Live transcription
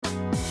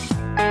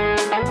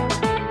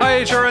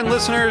HRN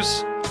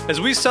listeners.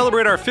 As we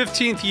celebrate our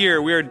 15th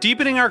year, we are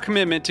deepening our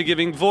commitment to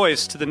giving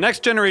voice to the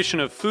next generation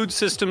of food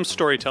systems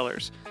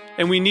storytellers,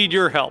 and we need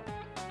your help.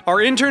 Our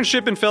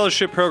internship and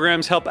fellowship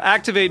programs help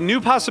activate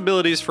new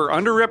possibilities for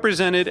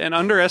underrepresented and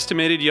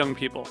underestimated young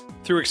people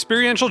through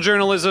experiential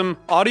journalism,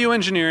 audio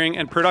engineering,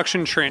 and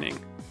production training.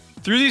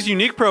 Through these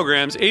unique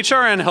programs,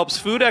 HRN helps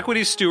food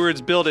equity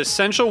stewards build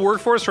essential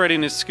workforce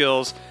readiness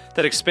skills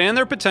that expand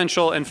their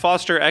potential and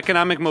foster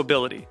economic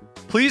mobility.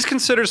 Please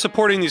consider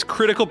supporting these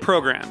critical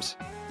programs.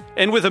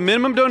 And with a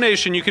minimum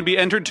donation, you can be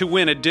entered to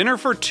win a dinner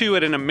for two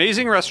at an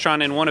amazing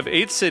restaurant in one of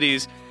 8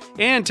 cities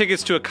and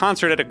tickets to a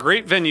concert at a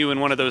great venue in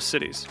one of those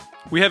cities.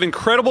 We have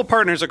incredible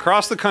partners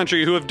across the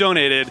country who have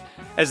donated,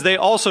 as they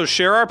also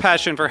share our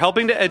passion for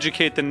helping to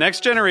educate the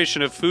next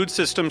generation of food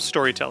systems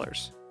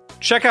storytellers.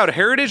 Check out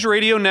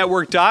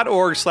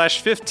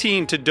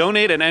heritageradionetwork.org/15 to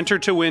donate and enter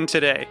to win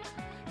today.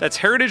 That's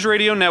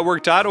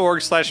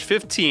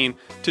heritageradionetwork.org/15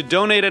 to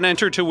donate and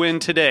enter to win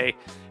today.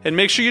 And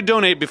make sure you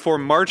donate before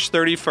March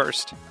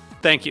 31st.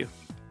 Thank you.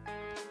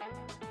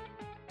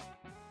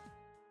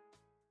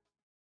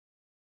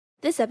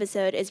 This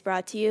episode is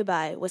brought to you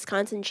by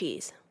Wisconsin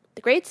Cheese.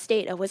 The great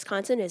state of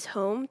Wisconsin is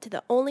home to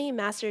the only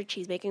master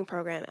cheesemaking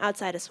program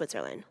outside of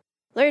Switzerland.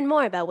 Learn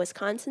more about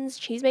Wisconsin's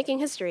cheesemaking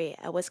history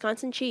at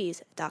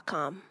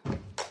wisconsincheese.com.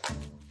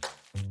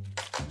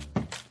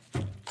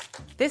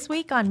 This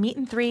week on Meat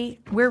and Three,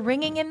 we're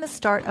ringing in the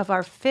start of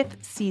our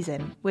 5th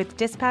season with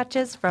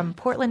dispatches from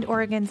Portland,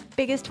 Oregon's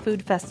biggest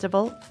food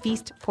festival,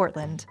 Feast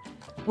Portland.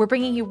 We're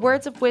bringing you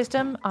words of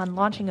wisdom on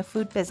launching a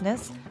food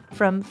business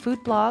from food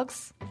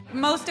blogs.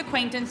 Most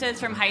acquaintances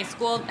from high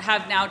school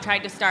have now tried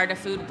to start a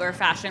food or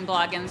fashion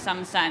blog in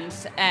some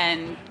sense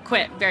and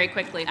quit very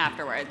quickly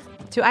afterwards.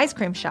 To ice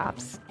cream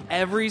shops.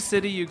 Every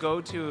city you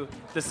go to,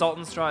 the Salt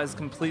and Straw is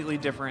completely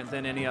different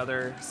than any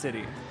other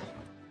city.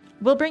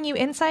 We'll bring you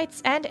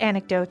insights and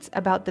anecdotes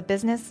about the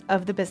business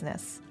of the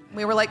business.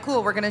 We were like,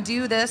 cool, we're going to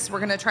do this. We're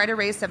going to try to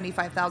raise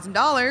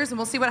 $75,000 and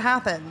we'll see what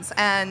happens.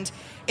 And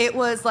it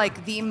was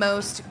like the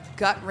most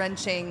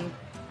gut-wrenching,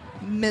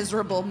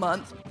 miserable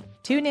month.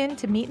 Tune in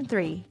to Meat and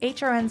Three,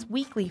 HRN's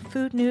weekly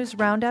food news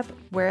roundup,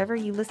 wherever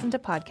you listen to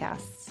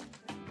podcasts.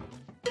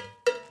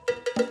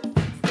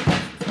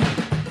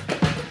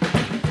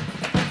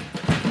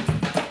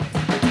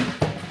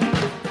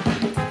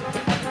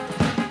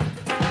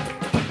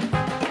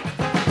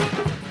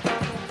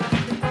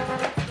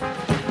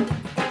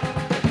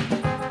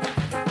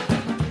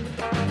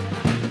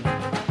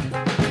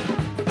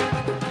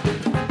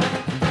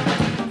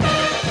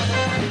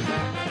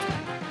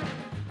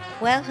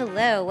 Well,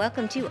 hello.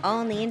 Welcome to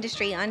All in the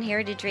Industry on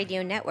Heritage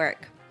Radio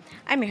Network.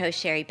 I'm your host,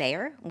 Sherry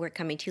Bayer. We're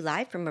coming to you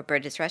live from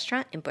Roberta's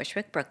Restaurant in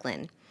Bushwick,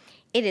 Brooklyn.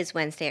 It is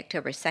Wednesday,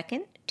 October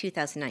 2nd,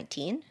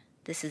 2019.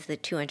 This is the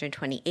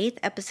 228th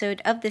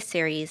episode of this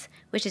series,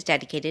 which is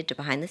dedicated to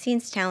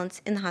behind-the-scenes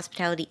talents in the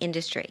hospitality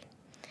industry.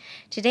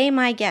 Today,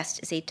 my guest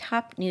is a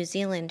top New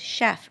Zealand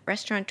chef,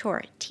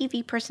 restaurateur,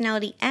 TV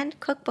personality, and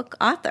cookbook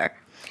author,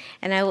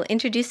 and I will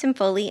introduce him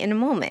fully in a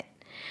moment.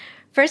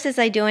 First, as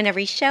I do on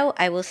every show,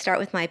 I will start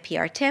with my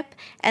PR tip,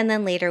 and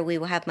then later we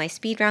will have my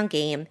speed round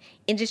game,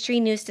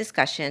 industry news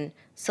discussion,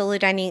 solo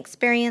dining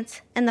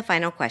experience, and the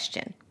final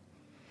question.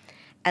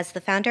 As the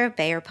founder of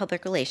Bayer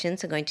Public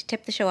Relations, I'm going to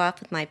tip the show off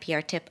with my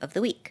PR tip of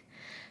the week.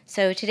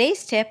 So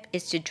today's tip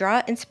is to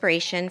draw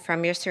inspiration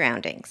from your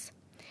surroundings.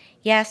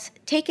 Yes,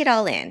 take it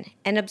all in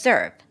and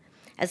observe,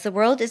 as the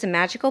world is a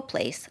magical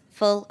place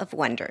full of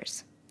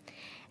wonders.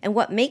 And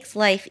what makes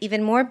life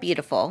even more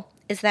beautiful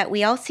is that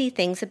we all see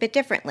things a bit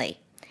differently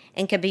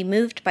and can be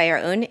moved by our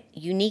own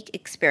unique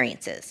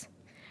experiences.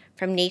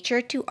 From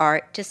nature to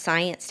art to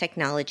science,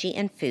 technology,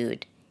 and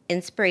food,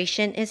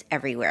 inspiration is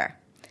everywhere.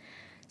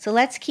 So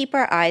let's keep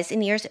our eyes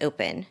and ears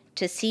open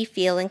to see,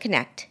 feel, and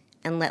connect,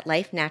 and let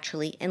life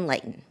naturally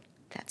enlighten.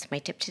 That's my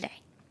tip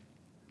today.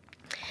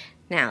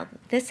 Now,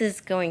 this is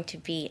going to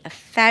be a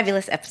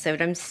fabulous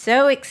episode. I'm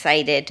so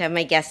excited to have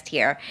my guest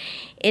here.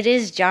 It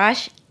is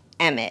Josh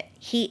Emett.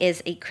 He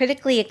is a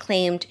critically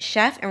acclaimed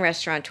chef and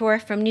restaurateur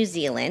from New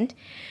Zealand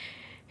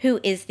who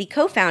is the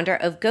co-founder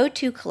of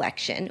Go-To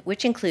Collection,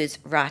 which includes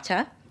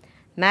Rata,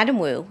 Madame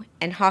Wu,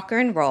 and Hawker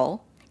and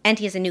Roll. And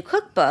he has a new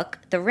cookbook,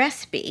 The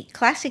Recipe,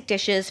 Classic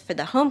Dishes for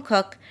the Home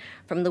Cook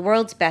from the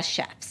World's Best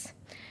Chefs.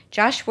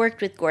 Josh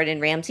worked with Gordon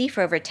Ramsay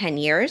for over 10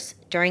 years.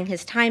 During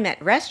his time at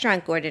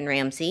Restaurant Gordon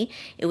Ramsay,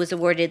 it was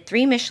awarded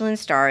 3 Michelin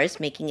stars,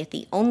 making it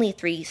the only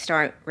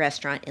 3-star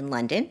restaurant in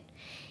London.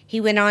 He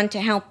went on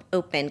to help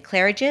open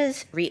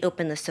Claridge's,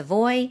 reopen the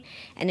Savoy,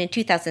 and in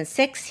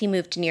 2006, he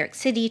moved to New York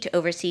City to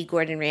oversee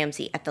Gordon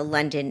Ramsay at the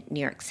London, New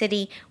York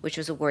City, which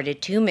was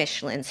awarded 2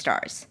 Michelin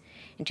stars.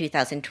 In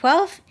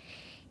 2012,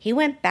 he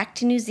went back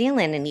to New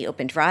Zealand and he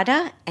opened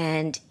Rata,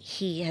 and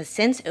he has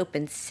since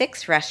opened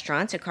 6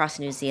 restaurants across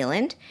New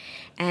Zealand,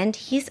 and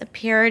he's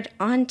appeared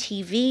on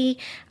TV,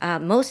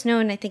 most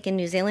known, I think, in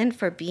New Zealand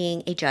for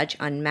being a judge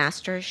on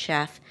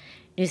MasterChef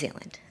New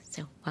Zealand.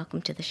 So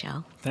welcome to the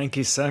show. Thank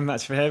you so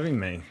much for having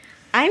me.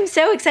 I'm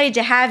so excited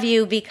to have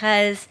you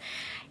because,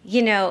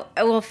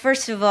 well,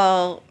 first of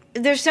all,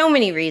 there's so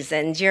many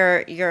reasons. You're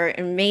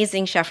an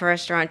amazing chef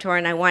restaurateur,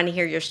 and I want to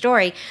hear your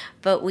story.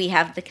 But we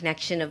have the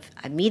connection of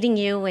meeting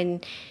you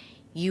when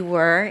you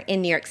were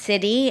in New York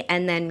City,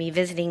 and then me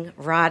visiting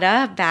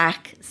RADA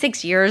back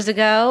 6 years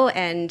ago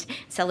and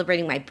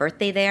celebrating my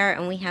birthday there.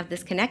 And we have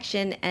this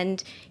connection,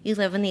 and you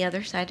live on the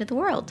other side of the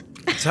world.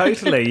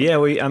 Totally, yeah.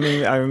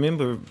 I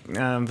remember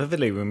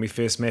vividly when we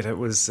first met. It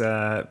was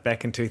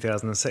back in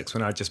 2006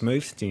 when I just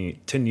moved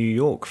to New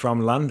York from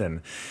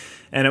London.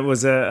 And it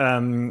was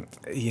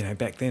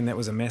back then that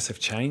was a massive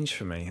change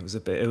for me.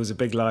 It was a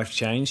big life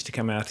change to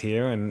come out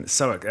here, and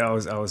so I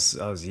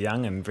was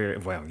young and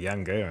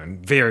younger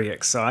and very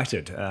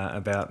excited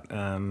about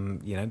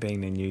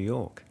being in New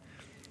York.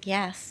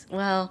 Yes,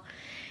 well,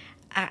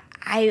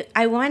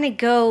 I want to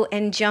go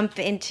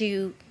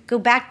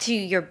back to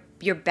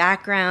your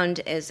background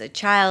as a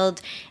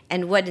child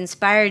and what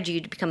inspired you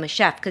to become a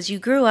chef, because you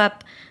grew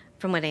up,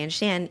 from what I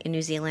understand, in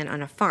New Zealand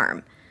on a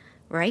farm,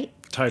 right?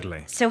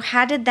 Totally. So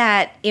how did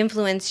that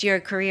influence your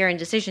career and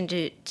decision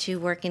to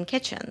work in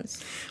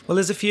kitchens? Well,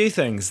 there's a few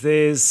things.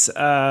 There's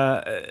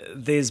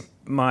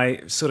my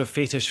sort of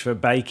fetish for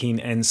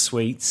baking and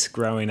sweets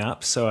growing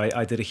up. So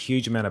I did a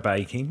huge amount of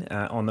baking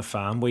on the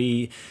farm.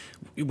 We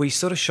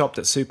sort of shopped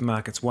at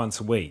supermarkets once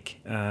a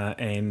week,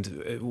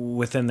 and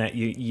within that,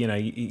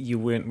 we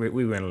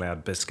weren't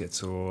allowed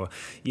biscuits or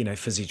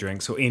fizzy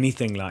drinks or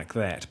anything like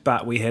that.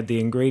 But we had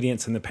the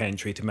ingredients in the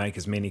pantry to make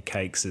as many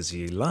cakes as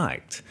you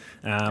liked,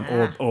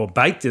 or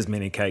baked as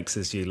many cakes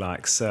as you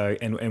liked. So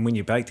and when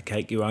you baked a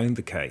cake, you owned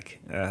the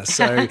cake.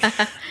 So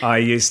I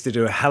used to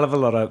do a hell of a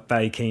lot of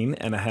baking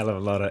and a hell of a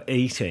lot of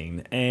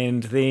eating.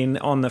 And then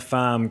on the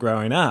farm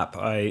growing up,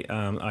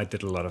 I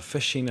did a lot of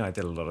fishing. I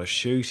did a lot of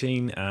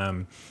shooting.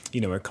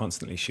 We're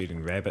constantly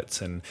shooting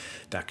rabbits and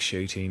duck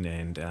shooting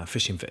and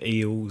fishing for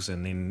eels,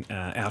 and then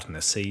out in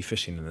the sea,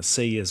 fishing in the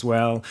sea as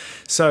well.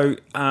 So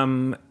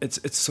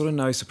it's sort of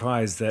no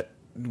surprise that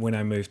when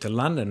I moved to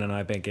London and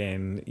I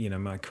began,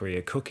 my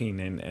career cooking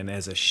and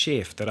as a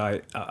chef, that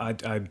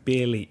I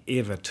barely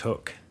ever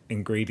took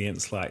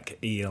ingredients like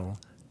eel,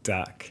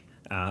 duck,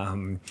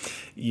 game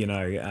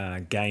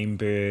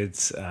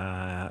birds,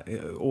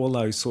 all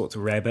those sorts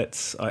of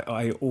rabbits.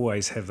 I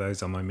always have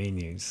those on my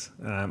menus.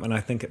 And I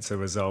think it's a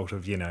result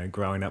of,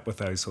 growing up with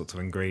those sorts of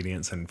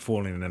ingredients and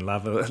falling in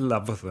love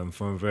with them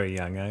from a very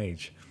young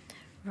age.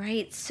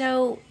 Right.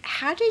 So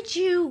how did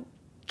you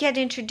get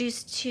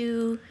introduced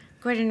to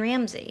Gordon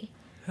Ramsay?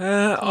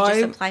 Did you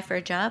just apply for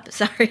a job?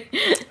 Sorry.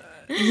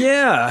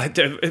 Yeah.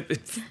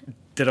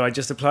 Did I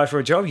just apply for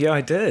a job? Yeah,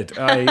 I did.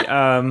 Where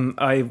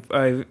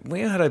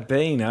had I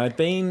been? I'd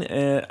been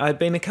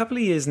a couple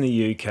of years in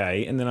the UK,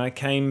 and then I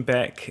came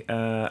back.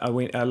 I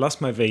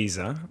lost my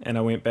visa, and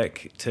I went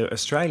back to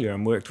Australia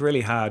and worked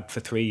really hard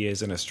for 3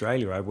 years in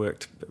Australia. I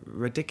worked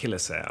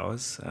ridiculous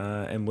hours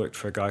and worked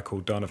for a guy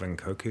called Donovan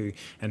Cook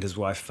and his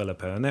wife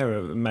Philippa, and they were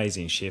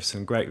amazing chefs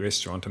and a great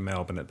restaurant in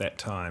Melbourne at that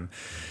time.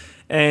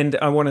 And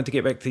I wanted to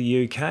get back to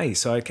the UK,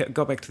 so I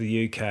got back to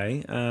the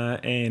UK,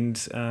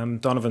 and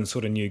Donovan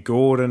sort of knew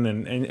Gordon,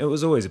 and it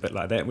was always a bit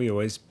like that. We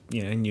always,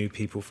 knew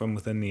people from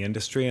within the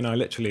industry, and I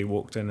literally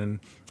walked in and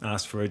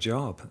asked for a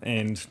job,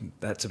 and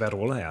that's about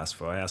all I asked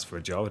for. I asked for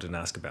a job. I didn't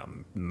ask about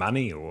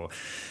money or,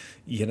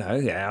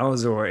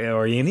 hours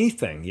or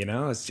anything.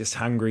 I was just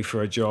hungry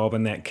for a job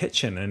in that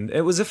kitchen, and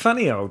it was a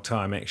funny old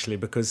time actually,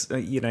 because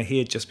he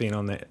had just been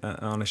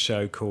on a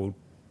show called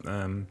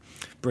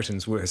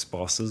Britain's Worst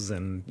Bosses,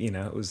 and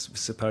it was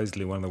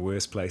supposedly one of the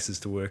worst places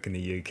to work in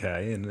the UK,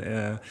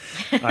 and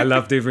I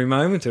loved every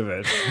moment of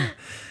it.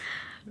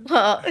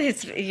 Well,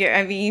 you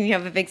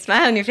have a big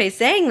smile on your face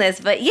saying this,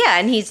 but yeah,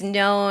 and he's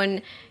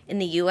known in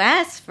the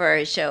US for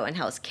his show on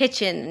Hell's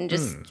Kitchen, and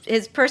just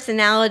his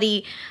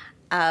personality,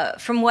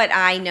 from what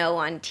I know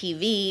on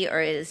TV, or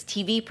his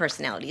TV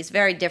personality, is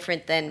very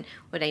different than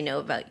what I know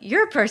about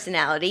your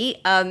personality.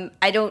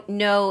 I don't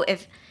know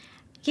if,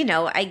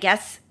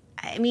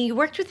 you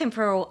worked with him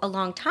for a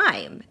long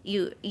time.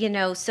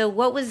 So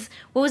what was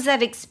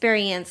that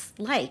experience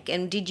like?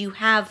 And did you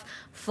have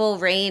full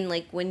reign,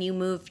 like when you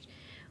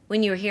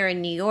were here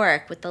in New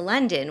York with the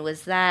London?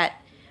 Was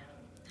that,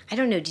 I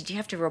don't know, did you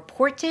have to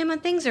report to him on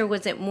things, or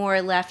was it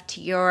more left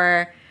to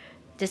your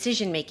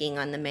decision making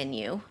on the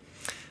menu?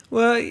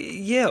 Well,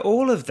 yeah,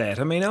 all of that.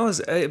 I mean, I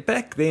was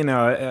back then.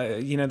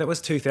 That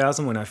was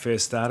 2000 when I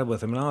first started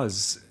with him, and I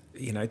was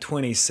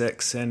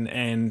 26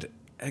 and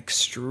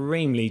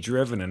extremely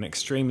driven and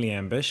extremely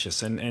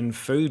ambitious, and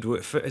food,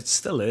 it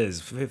still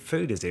is.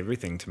 Food is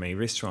everything to me.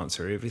 Restaurants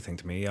are everything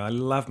to me. I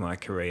love my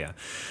career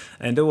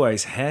and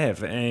always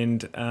have.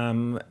 And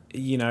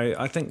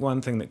I think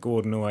one thing that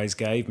Gordon always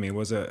gave me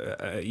was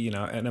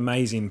an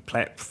amazing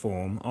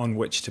platform on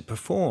which to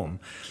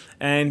perform.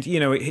 And,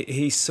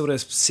 he sort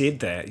of said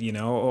that,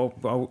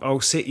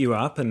 I'll set you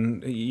up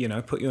and,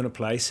 put you in a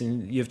place,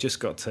 and you've just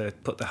got to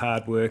put the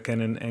hard work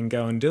in and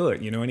go and do it,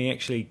 and he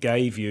actually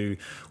gave you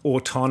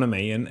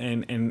autonomy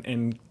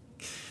and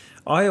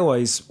I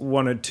always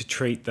wanted to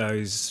treat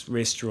those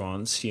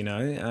restaurants,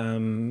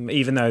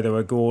 even though they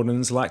were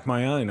Gordon's, like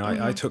my own.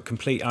 I took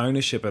complete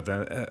ownership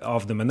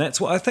of them, and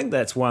I think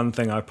that's one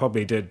thing I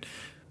probably did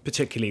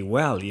particularly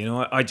well.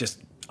 I just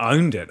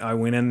owned it. I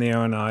went in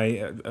there and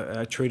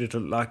I treated it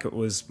like it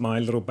was my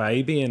little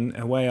baby, and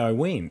away I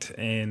went.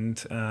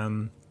 And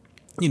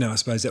I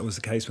suppose that was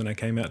the case when I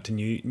came out to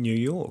New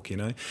York.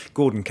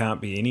 Gordon can't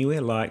be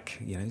anywhere.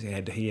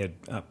 He had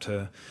up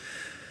to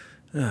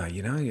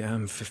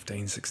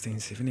 15, 16,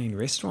 17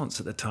 restaurants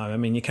at the time. I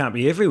mean, you can't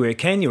be everywhere,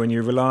 can you? And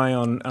you rely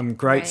on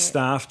great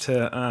staff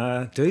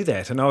to do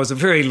that. And I was a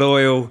very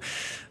loyal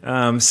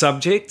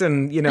subject,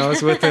 and, I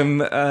was with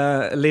him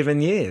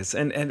 11 years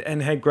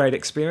and had great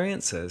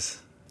experiences.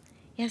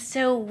 Yeah,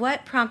 so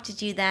what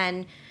prompted you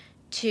then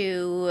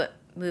to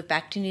move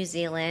back to New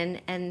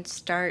Zealand and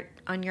start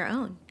on your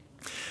own?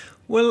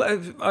 Well,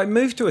 I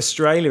moved to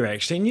Australia,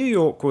 actually. New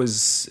York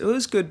was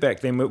good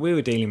back then, but we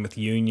were dealing with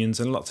unions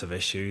and lots of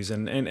issues,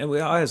 and we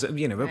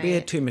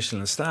had 2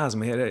 Michelin stars,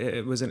 and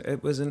it was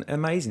an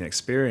amazing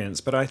experience.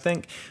 But I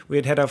think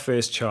we had our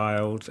first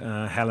child,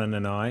 Helen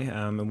and I,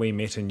 and we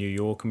met in New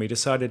York, and we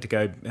decided to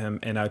go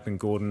and open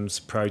Gordon's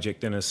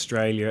project in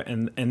Australia,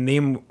 and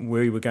then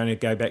we were going to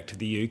go back to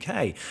the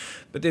UK.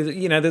 But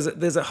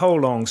there's a whole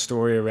long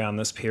story around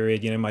this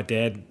period. My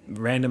dad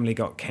randomly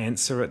got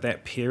cancer at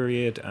that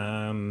period.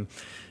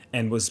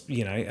 And was,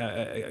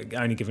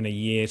 only given a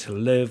year to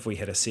live. We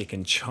had a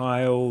second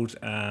child,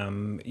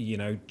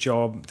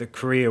 job, the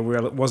career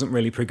wasn't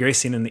really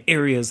progressing in the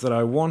areas that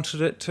I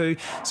wanted it to.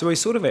 So we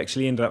sort of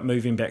actually ended up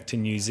moving back to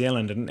New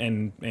Zealand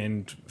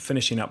and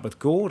finishing up with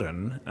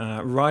Gordon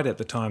right at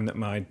the time that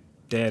my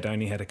dad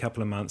only had a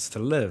couple of months to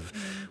live,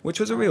 which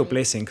was a real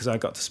blessing because I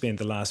got to spend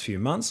the last few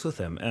months with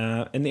him.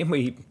 And then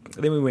we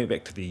went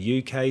back to the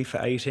UK for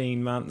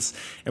 18 months.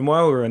 And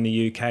while we were in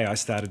the UK, I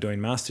started doing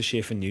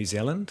MasterChef in New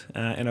Zealand,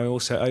 and I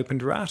also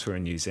opened Rata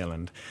in New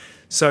Zealand.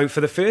 So for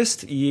the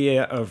first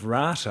year of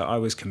Rata, I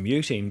was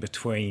commuting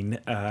between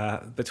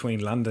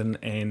London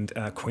and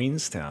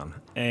Queenstown,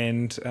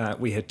 and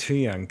we had 2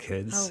 young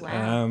kids. Oh,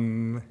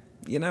 wow.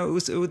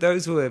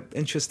 Those were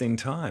interesting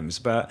times,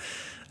 but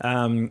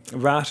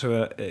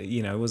Rata,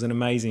 was an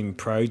amazing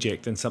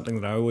project and something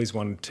that I always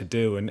wanted to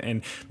do.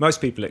 And most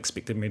people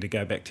expected me to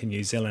go back to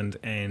New Zealand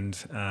and,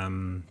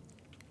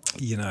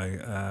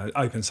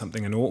 open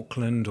something in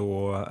Auckland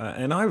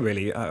and I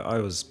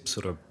was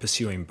sort of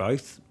pursuing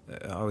both.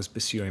 I was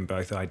pursuing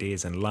both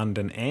ideas in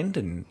London and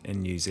in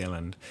New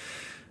Zealand.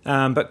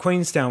 But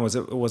Queenstown was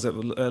a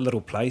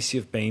little place,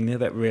 you've been there,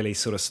 that really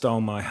sort of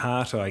stole my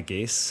heart, I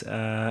guess.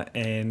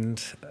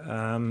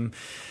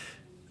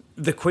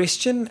 The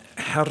question,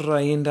 how did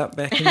I end up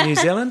back in New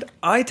Zealand?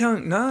 I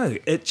don't know.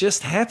 It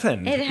just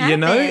happened. It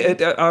happened.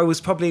 I was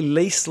probably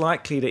least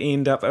likely to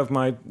end up, of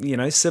my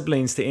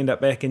siblings, to end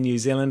up back in New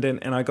Zealand.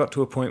 And I got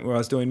to a point where I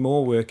was doing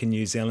more work in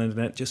New Zealand,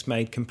 and it just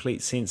made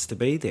complete sense to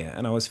be there.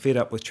 And I was fed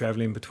up with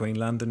travelling between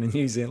London and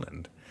New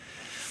Zealand.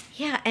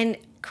 Yeah, and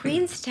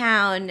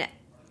Queenstown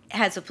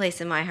has a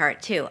place in my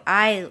heart too.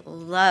 I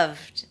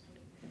loved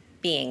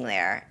being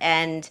there,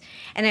 and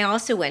I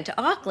also went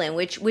to Auckland,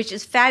 which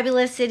is a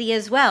fabulous city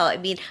as well. I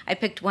mean, I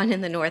picked one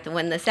in the north and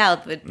one in the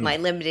south with my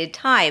limited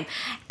time,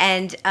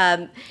 and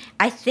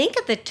I think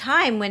at the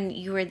time when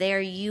you were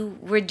there, you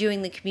were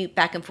doing the commute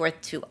back and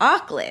forth to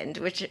Auckland,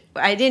 which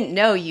I didn't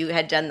know you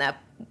had done that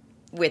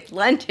with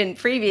London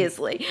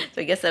previously.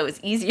 So I guess that was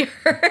easier.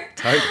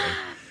 Totally.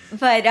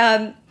 But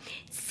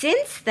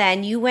since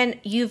then,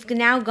 you've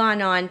now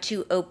gone on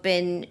to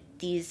open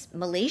these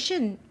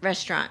Malaysian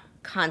restaurant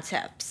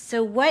concepts.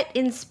 So what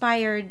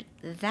inspired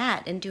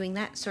that and doing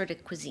that sort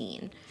of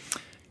cuisine?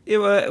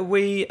 Yeah,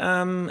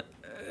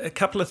 a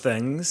couple of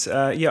things.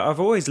 I've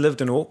always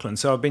lived in Auckland,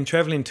 so I've been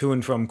travelling to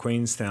and from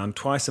Queenstown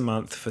twice a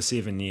month for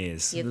 7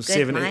 years. You have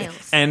good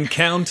miles. And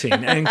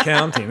counting.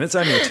 It's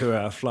only a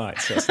 2-hour flight,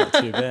 so it's not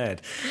too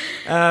bad.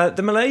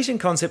 The Malaysian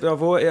concept,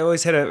 I've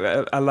always had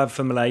a love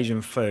for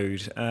Malaysian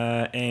food,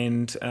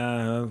 and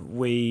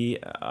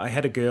I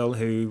had a girl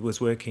who was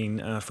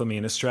working for me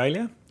in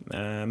Australia,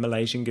 a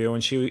Malaysian girl,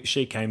 and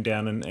she came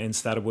down and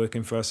started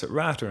working for us at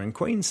Rata in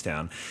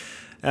Queenstown.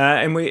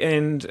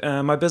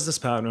 My business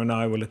partner and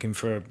I were looking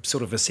for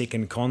a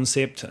second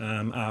concept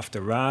after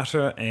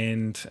Rata,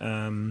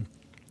 and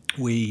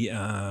we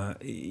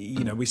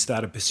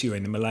started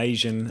pursuing the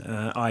Malaysian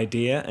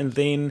idea, and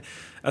then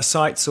a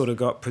site sort of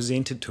got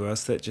presented to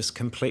us that just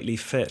completely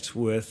fit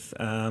with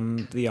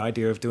the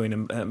idea of doing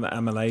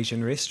a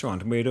Malaysian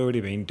restaurant, and we had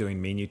already been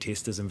doing menu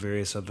testers and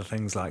various other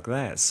things like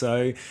that.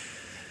 So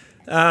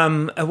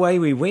away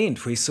we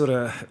went. We sort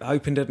of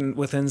opened it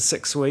within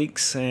 6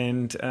 weeks,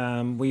 and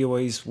we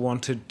always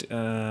wanted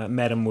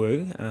Madam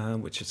Wu,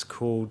 which is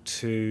called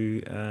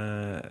to...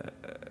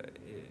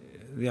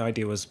 the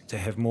idea was to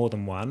have more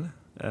than one.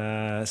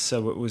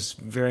 So it was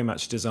very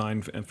much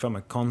designed from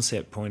a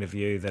concept point of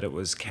view that it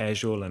was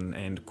casual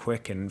and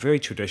quick and very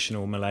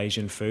traditional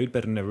Malaysian food,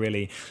 but in a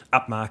really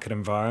upmarket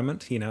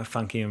environment, a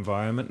funky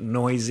environment,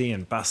 noisy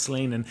and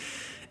bustling,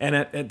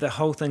 and the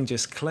whole thing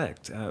just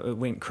clicked. It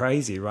went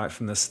crazy right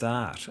from the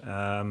start.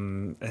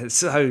 It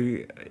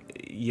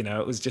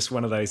was just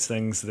one of those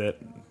things that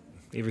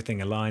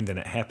everything aligned and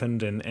it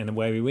happened, and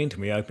away we went,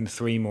 and we opened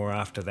 3 more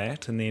after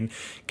that, and then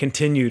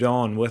continued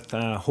on with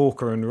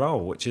hawker and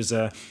roll, which is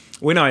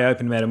when I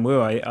opened Madam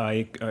Wu,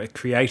 I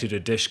created a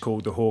dish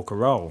called the hawker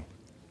roll,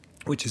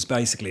 which is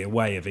basically a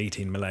way of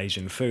eating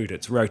Malaysian food.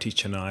 It's roti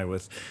canai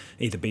with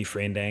either beef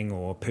rendang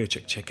or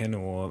perchik chicken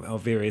or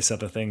various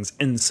other things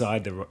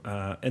inside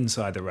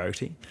the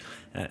roti,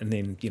 and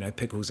then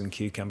pickles and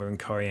cucumber and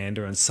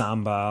coriander and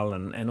sambal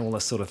and all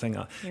this sort of thing.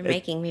 You're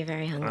making me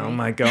very hungry. Oh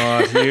my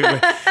God,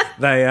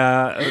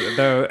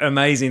 they're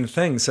amazing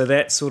things. So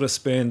that sort of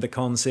spurned the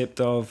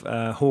concept of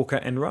hawker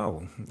and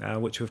roll,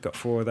 which we've got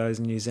 4 of those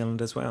in New Zealand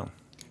as well.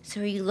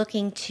 So are you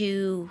looking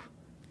to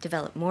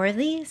develop more of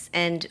these?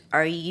 And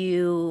are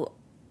you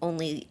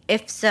only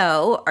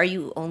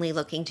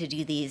looking to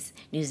do these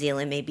New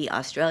Zealand, maybe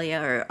Australia,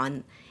 or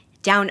on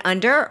down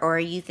under, or are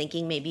you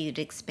thinking maybe you'd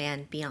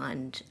expand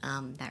beyond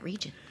that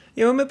region?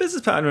 Yeah, well, my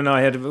business partner and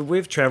I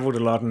we've travelled a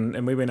lot,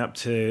 and we went up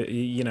to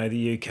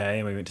the UK,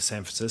 and we went to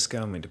San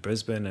Francisco, and went to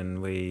Brisbane, and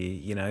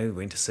we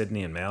went to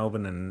Sydney and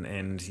Melbourne,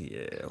 and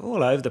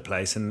all over the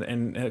place,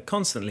 and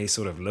constantly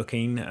sort of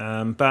looking.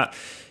 But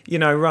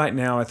right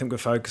now I think we're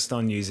focused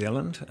on New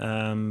Zealand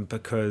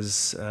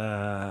because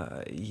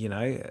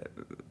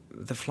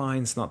the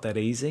flying's not that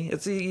easy.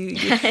 It's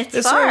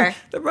far.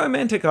 The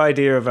romantic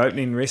idea of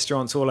opening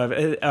restaurants all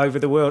over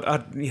the world,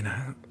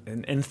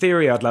 in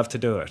theory, I'd love to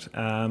do it.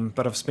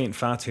 But I've spent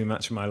far too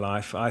much of my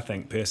life, I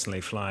think,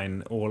 personally,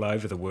 flying all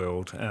over the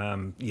world.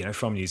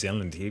 From New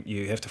Zealand,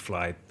 you have to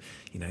fly,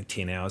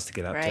 10 hours to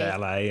get up to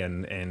LA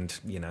and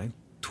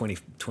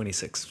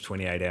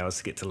 28 hours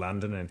to get to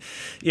London, and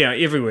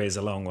everywhere's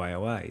a long way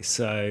away.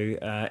 So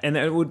and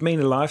it would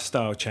mean a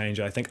lifestyle change.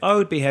 I think I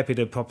would be happy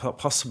to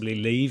possibly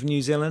leave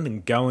New Zealand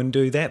and go and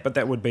do that, but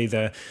that would be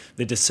the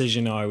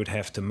decision I would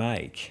have to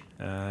make.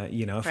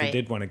 If we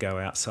did want to go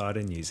outside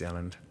of New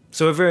Zealand.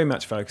 So we're very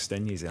much focused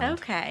in New Zealand.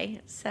 Okay,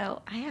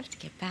 so I have to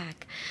get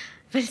back.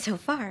 But it's so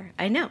far,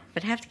 I know,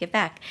 but I have to get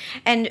back.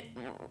 And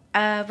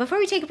before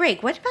we take a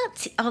break, what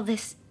about all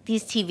these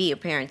TV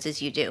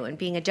appearances you do and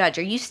being a judge?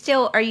 Are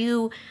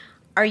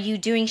you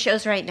doing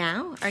shows right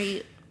now?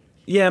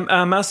 Yeah,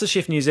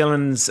 MasterChef New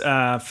Zealand's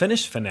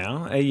finished for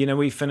now. I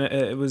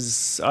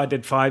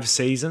did 5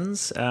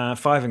 seasons,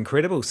 5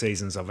 incredible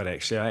seasons of it.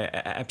 Actually, I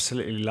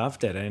absolutely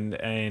loved it,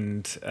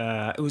 and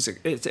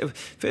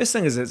first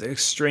thing is it's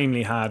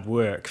extremely hard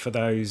work for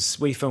those.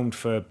 We filmed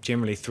for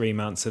generally 3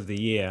 months of the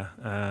year,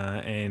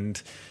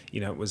 and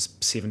it was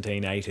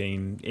 17,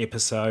 18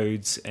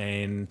 episodes,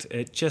 and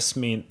it just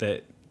meant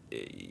that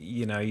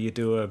you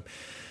do a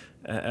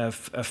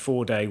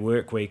 4-day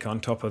work week on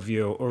top of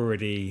your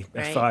already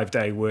a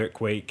 5-day work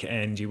week,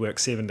 and you work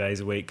 7 days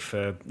a week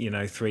for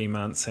 3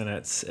 months, and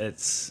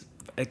it's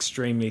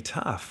extremely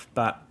tough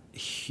but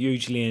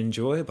hugely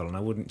enjoyable, and I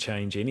wouldn't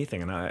change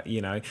anything. And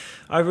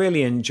I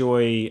really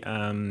enjoy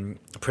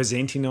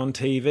presenting on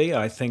TV.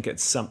 I think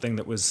it's something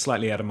that was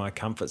slightly out of my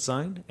comfort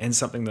zone, and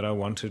something that I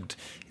wanted.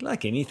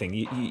 Like anything,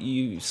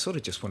 you sort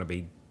of just want to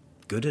be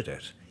good at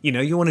it.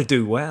 You want to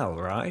do well,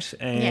 right?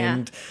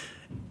 And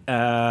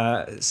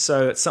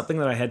so it's something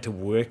that I had to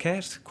work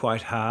at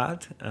quite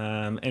hard,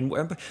 and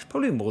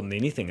probably more than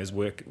anything is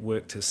work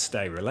to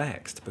stay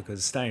relaxed,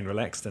 because staying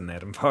relaxed in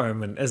that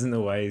environment isn't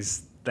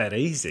always that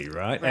easy,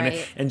 right?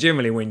 And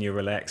generally when you're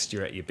relaxed,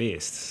 you're at your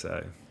best.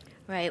 So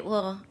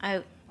well,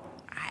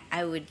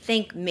 I would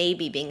think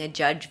maybe being a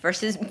judge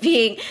versus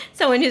being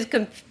someone who's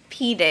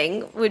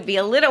competing would be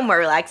a little more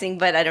relaxing,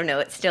 but I don't know,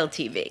 it's still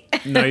TV.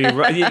 No, you're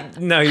right.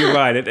 You're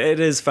right. It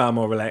is far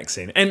more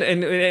relaxing. And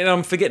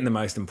I'm forgetting the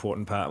most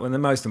important part. When the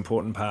most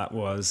important part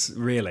was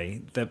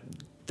really the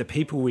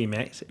people we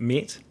met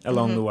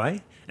along the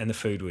way, and the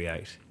food we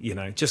ate.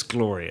 Just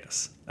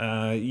glorious.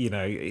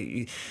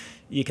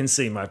 You can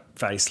see my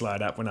face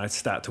light up when I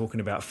start talking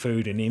about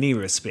food in any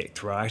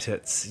respect, right?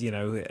 It's,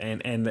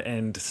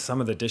 and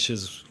some of the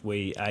dishes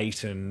we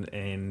ate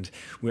and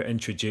were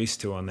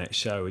introduced to on that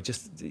show are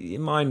just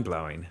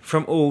mind-blowing,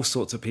 from all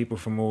sorts of people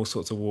from all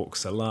sorts of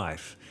walks of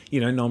life,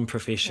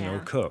 non-professional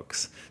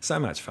cooks. So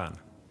much fun.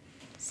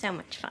 So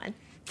much fun.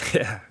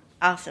 Yeah.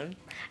 Awesome.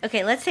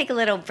 Okay, let's take a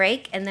little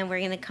break, and then we're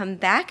going to come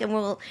back, and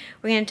we're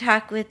going to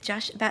talk with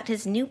Josh about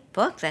his new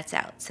book that's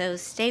out. So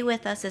stay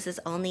with us. This is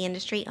All in the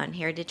Industry on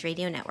Heritage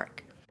Radio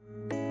Network.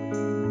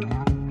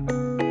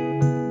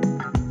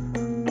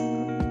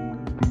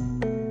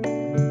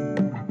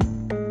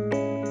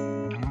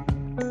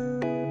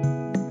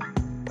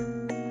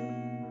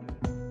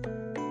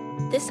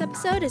 This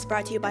episode is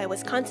brought to you by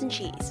Wisconsin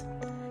Cheese.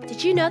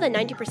 Did you know that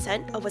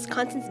 90% of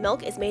Wisconsin's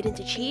milk is made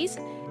into cheese?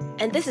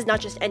 And this is not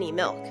just any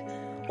milk.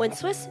 When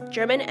Swiss,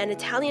 German, and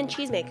Italian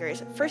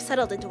cheesemakers first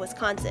settled into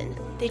Wisconsin,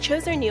 they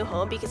chose their new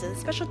home because of the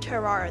special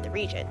terroir of the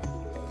region.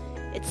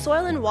 Its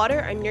soil and water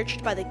are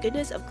nurtured by the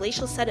goodness of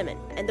glacial sediment,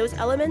 and those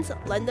elements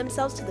lend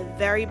themselves to the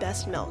very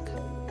best milk.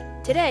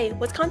 Today,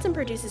 Wisconsin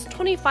produces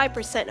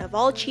 25% of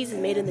all cheeses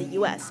made in the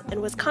U.S.,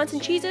 and Wisconsin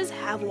cheeses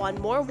have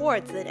won more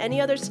awards than any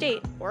other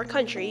state or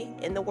country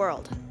in the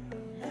world.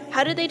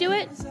 How did they do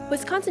it?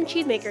 Wisconsin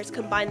cheesemakers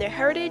combined their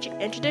heritage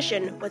and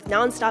tradition with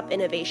nonstop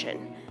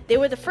innovation. They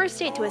were the first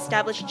state to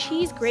establish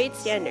cheese grade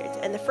standards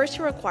and the first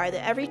to require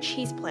that every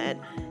cheese plant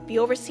be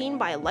overseen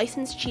by a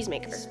licensed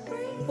cheesemaker.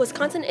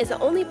 Wisconsin is the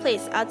only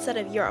place outside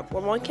of Europe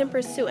where one can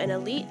pursue an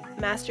elite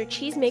master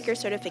cheesemaker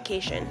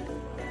certification.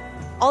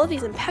 All of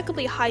these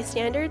impeccably high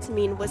standards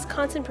mean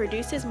Wisconsin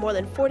produces more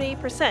than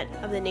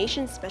 48% of the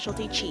nation's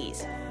specialty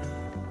cheese.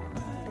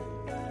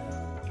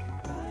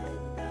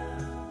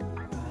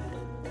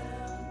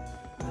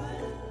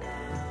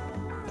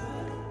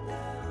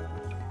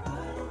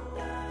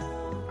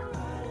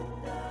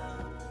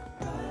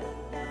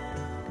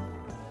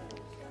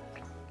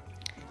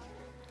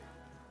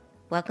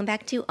 Welcome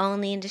back to All in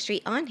the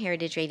Industry on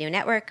Heritage Radio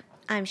Network.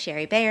 I'm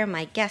Sherry Bayer.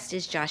 My guest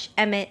is Josh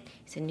Emett.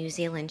 He's a New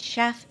Zealand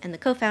chef and the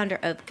co-founder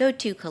of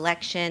Go-To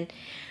Collection,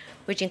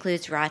 which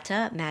includes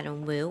Rata,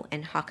 Madame Wu,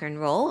 and Hawker and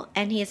Roll.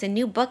 And he has a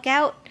new book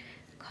out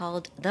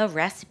called The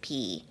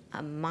Recipe,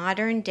 a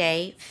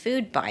modern-day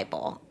food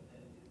Bible.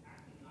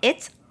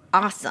 It's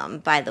awesome,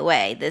 by the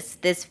way,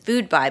 this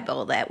food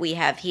Bible that we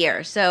have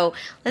here. So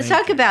let's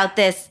talk about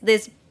this.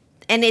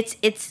 And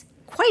it's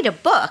quite a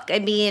book. I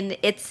mean,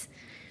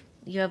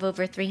 you have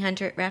over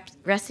 300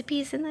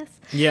 recipes in this?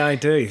 Yeah, I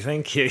do.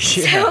 Thank you.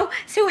 Yeah.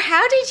 So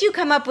how did you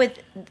come up with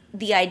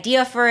the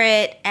idea for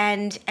it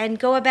and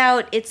go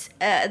about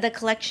the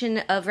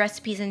collection of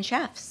recipes and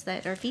chefs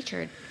that are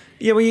featured?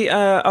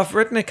 Yeah, I've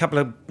written a couple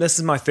of. This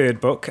is my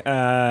third book,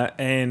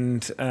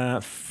 and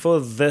for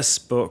this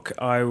book,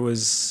 I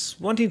was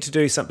wanting to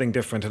do something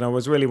different, and I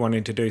was really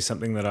wanting to do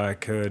something that I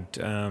could,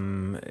 do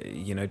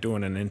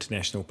on an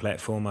international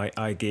platform,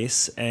 I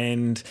guess,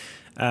 and.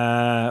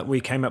 We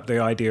came up with the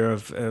idea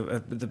of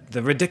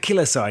the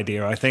ridiculous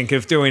idea, I think,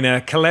 of doing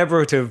a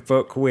collaborative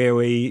book where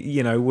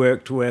we,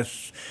 worked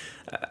with,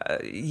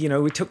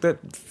 we took the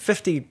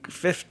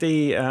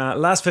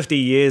last 50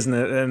 years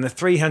and the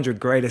 300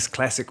 greatest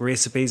classic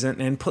recipes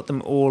and put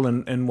them all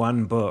in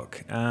one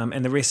book.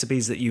 And the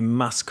recipes that you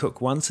must cook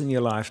once in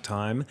your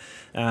lifetime,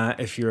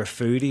 if you're a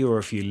foodie or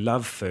if you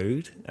love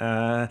food,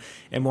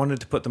 and wanted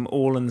to put them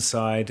all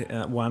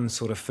inside one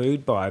sort of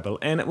food Bible.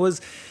 And it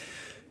was...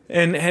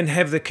 And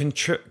have the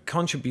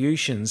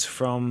contributions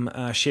from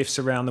chefs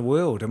around the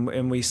world.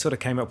 And we sort of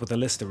came up with a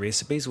list of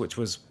recipes, which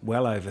was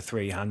well over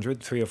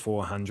 300 or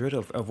 400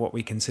 of what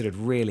we considered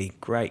really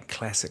great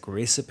classic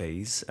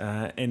recipes,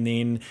 and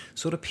then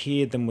sort of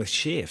paired them with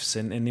chefs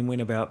and then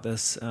went about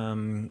this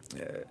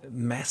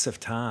massive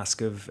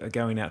task of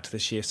going out to the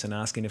chefs and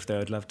asking if they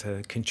would love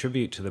to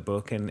contribute to the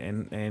book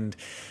and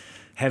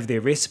have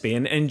their recipe,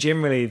 and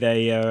generally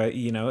they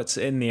it's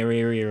in their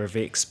area of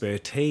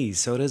expertise,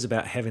 so it is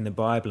about having the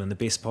Bible and the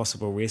best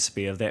possible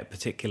recipe of that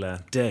particular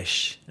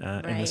dish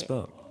in this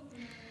book.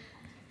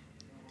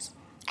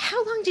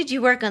 How long did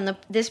you work on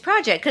this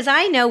project? Because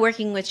I know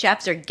working with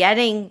chefs or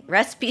getting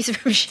recipes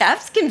from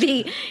chefs can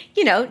be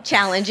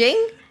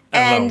challenging.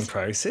 A long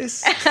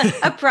process.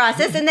 A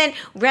process. And then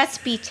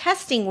recipe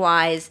testing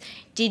wise,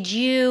 did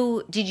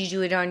you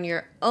do it on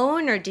your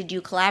own or did you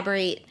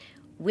collaborate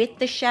with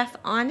the chef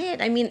on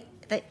it? I mean,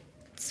 it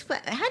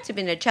had to have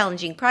been a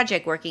challenging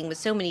project working with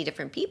so many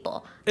different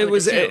people. It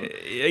was an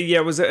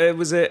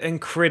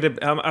incredible.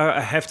 I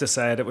have to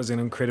say it was an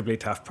incredibly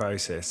tough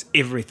process.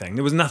 Everything.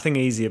 There was nothing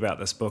easy about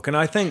this book, and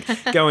I think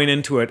going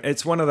into it,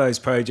 it's one of those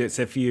projects.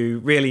 If you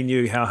really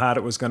knew how hard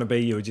it was going to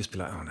be, you would just be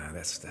like, "Oh no,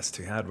 that's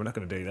too hard. We're not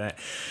going to do that."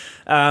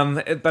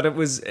 But it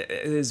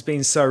has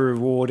been so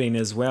rewarding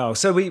as well.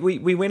 So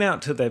we went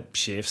out to the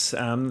chefs.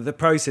 The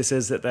process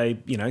is that they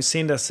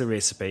send us the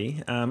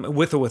recipe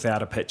with or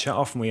without a picture.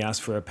 Often we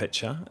ask for a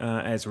picture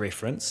as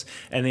reference,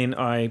 and then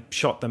I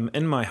shot them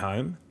in my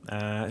home.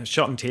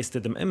 Shot and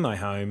tested them in my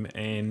home,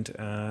 and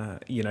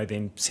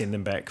then send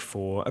them back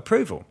for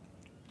approval.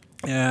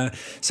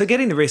 So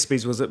getting the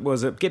recipes was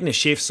getting the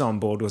chefs on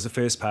board was the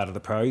first part of the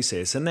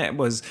process, and that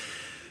was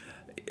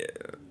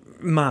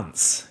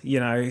months,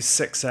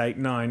 6, 8,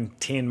 9,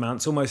 10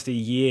 months, almost a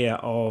year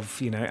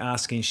of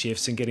asking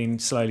chefs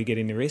and slowly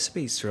getting the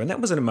recipes through, and that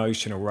was an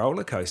emotional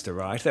roller coaster,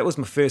 right? That was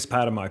my first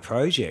part of my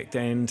project,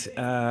 and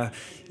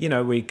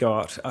we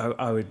got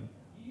I would.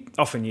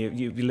 Often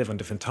you live on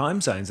different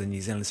time zones in New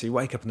Zealand, so you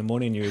wake up in the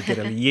morning and you would get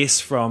a yes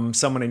from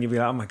someone and you'd be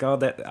like, oh my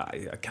God,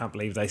 I can't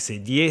believe they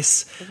said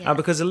yes. Yeah.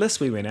 Because the list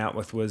we went out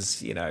with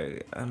was,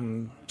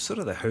 sort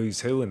of the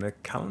who's who in the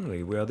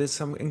culinary world. There's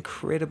some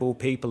incredible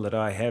people that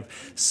I have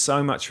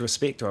so much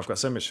respect, or I've got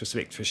so much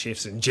respect for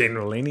chefs in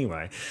general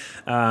anyway,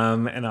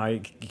 and I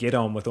get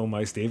on with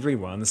almost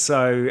everyone.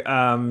 So,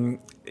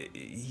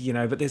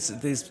 but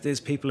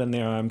there's people in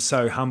there I'm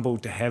so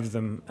humbled to have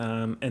them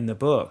in the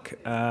book.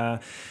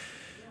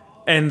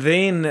 And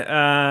then,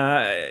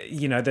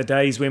 the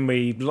days when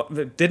we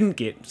didn't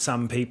get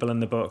some people in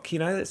the book,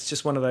 it's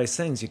just one of those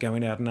things. You're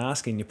going out and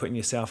asking, you're putting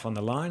yourself on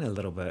the line a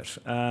little bit.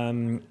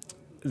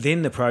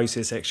 Then the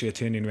process actually of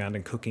turning around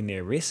and cooking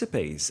their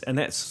recipes. And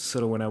that's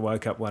sort of when I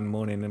woke up one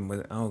morning and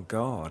went, oh,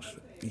 God,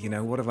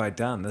 what have I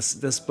done?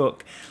 This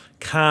book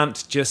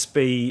can't just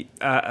be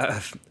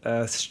a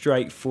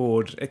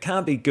straightforward. It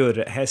can't be good.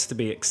 It has to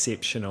be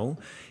exceptional.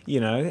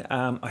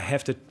 I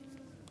have to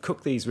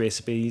cook these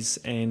recipes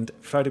and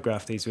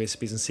photograph these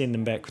recipes and send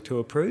them back to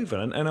approval.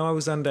 And I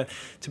was under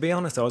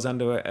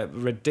a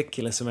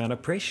ridiculous amount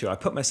of pressure. I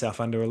put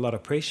myself under a lot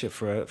of pressure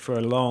for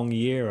a long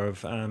year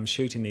of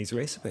shooting these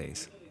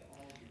recipes.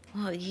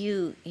 Well,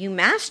 you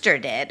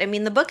mastered it. I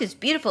mean, the book is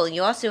beautiful.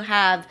 You also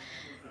have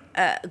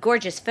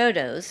gorgeous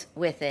photos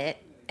with it.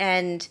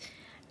 And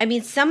I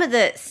mean, some of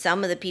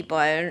the people,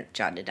 I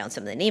jotted down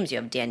some of the names. You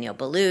have Daniel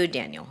Ballou,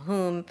 Daniel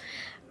Hume.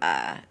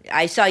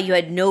 I saw you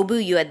had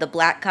Nobu, you had the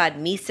black cod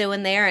miso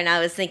in there, and I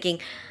was thinking,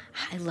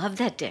 I love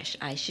that dish.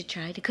 I should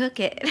try to cook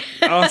it.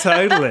 Oh,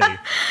 totally.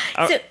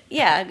 So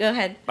yeah, go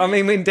ahead. I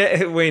mean, when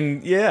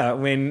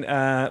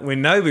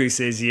Nobu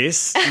says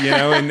yes,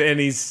 and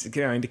he's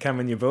going to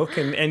come in your book,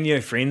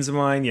 and friends of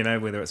mine,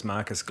 whether it's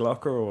Marcus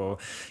Glocker or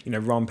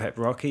Ron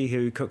Paprocki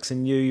who cooks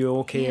in New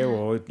York here,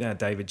 or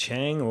David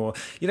Chang, or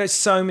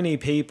so many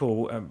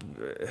people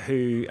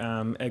who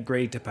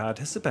agreed to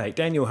participate.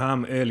 Daniel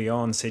Hum early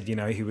on said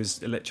he was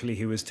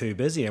too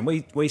busy, and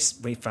we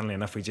funnily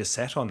enough we just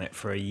sat on that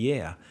for a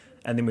year.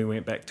 And then we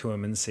went back to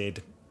him and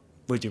said,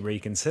 would you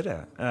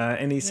reconsider?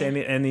 And he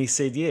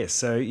said yes.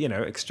 So,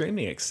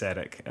 extremely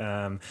ecstatic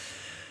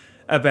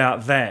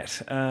about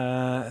that.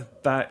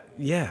 But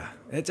yeah,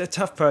 it's a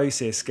tough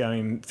process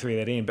going through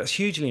that end, but it's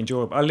hugely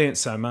enjoyable. I learnt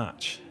so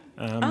much.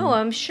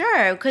 I'm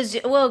sure. Because,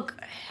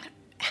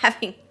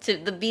 having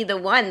to be the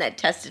one that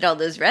tested all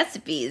those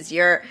recipes,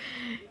 your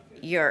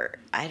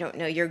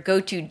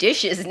go-to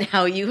dishes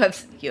now, you have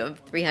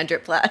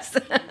 300 plus.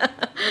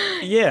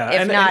 Yeah.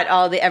 If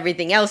not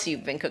everything else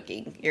you've been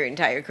cooking your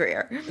entire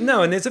career.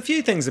 No, and there's a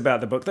few things about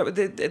the book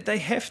that they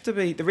have to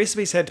be, the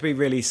recipes had to be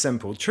really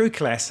simple, true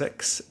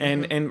classics,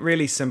 and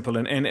really simple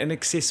and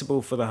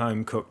accessible for the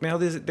home cook. Now,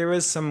 there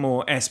is some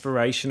more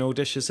aspirational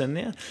dishes in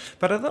there,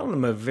 but a lot of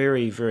them are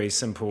very, very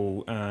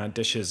simple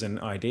dishes and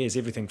ideas,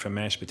 everything from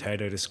mashed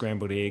potato to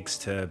scrambled eggs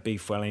to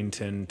beef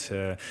Wellington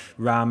to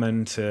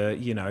ramen to,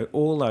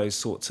 all those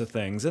sorts of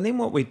things. And then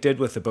what we did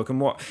with the book, and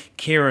what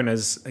Kieran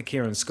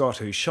Scott,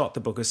 who shot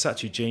the book, is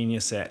such a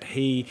genius at,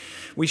 we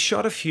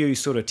shot a few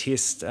sort of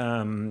test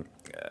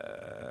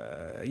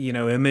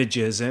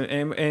images,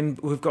 and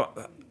we've got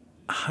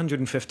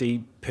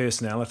 150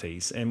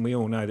 personalities, and we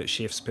all know that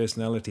chefs'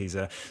 personalities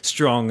are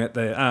strong at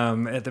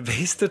the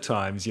best of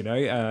times,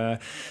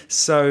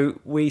 so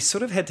we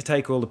sort of had to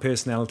take all the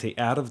personality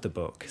out of the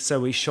book.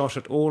 So we shot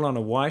it all on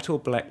a white or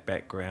black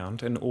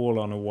background and all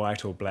on a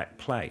white or black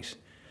plate.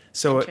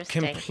 So it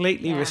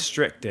completely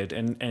restricted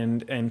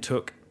and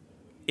took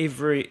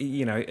every,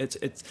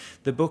 it's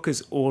the book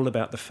is all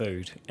about the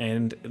food,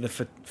 and the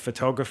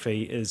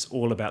photography is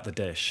all about the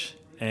dish,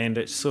 and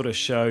it sort of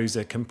shows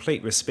a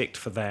complete respect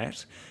for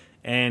that,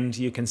 and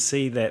you can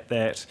see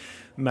that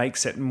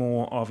makes it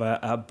more of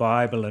a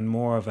Bible and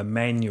more of a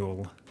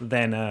manual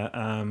than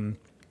a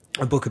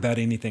book about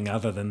anything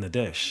other than the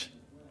dish,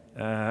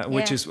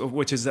 which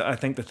is I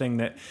think the thing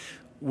that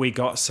we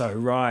got so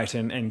right,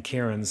 and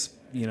Kieran's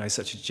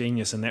such a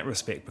genius in that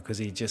respect, because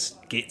he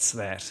just gets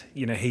that.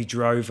 He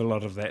drove a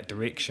lot of that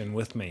direction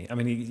with me. I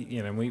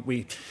mean,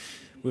 we've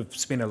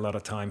spent a lot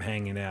of time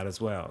hanging out as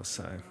well.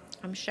 So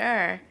I'm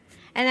sure.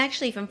 And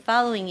actually, from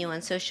following you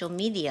on social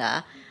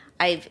media,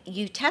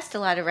 you test a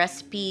lot of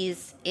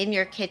recipes in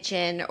your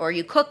kitchen, or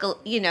you cook.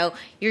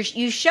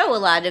 You show a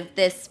lot of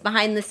this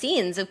behind the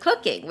scenes of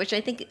cooking, which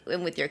I think,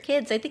 and with your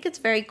kids, I think it's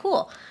very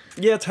cool.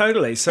 Yeah,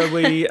 totally. So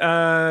we,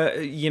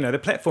 the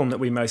platform that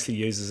we mostly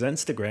use is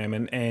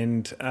Instagram,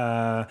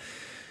 and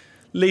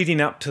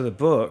leading up to the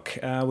book,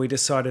 we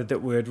decided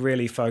that we'd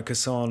really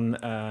focus on,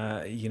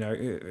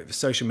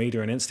 social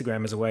media and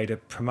Instagram as a way to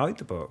promote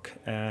the book.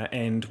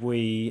 And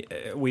we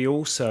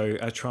also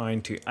are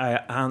trying to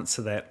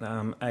answer that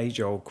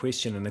age-old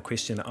question, and the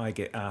question that I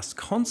get asked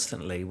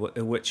constantly,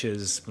 which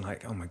is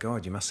like, oh my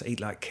God, you must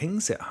eat like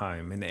kings at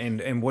home.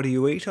 And what do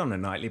you eat on a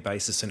nightly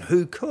basis, and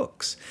who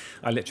cooks?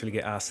 I literally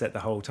get asked that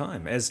the whole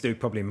time, as do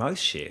probably most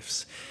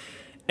chefs.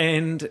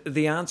 And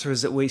the answer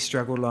is that we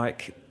struggle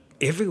like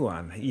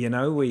everyone.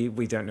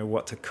 We don't know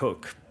what to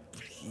cook,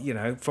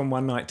 from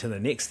one night to the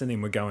next, and then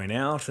we're going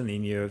out, and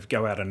then you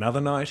go out another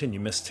night and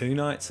you miss 2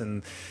 nights,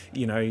 and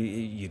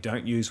you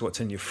don't use what's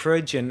in your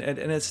fridge, and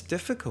it's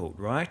difficult,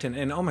 right?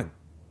 And I'm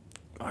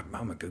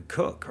a good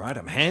cook, right?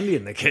 I'm handy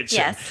in the kitchen.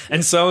 Yes.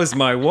 And so is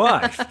my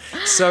wife.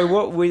 So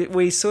what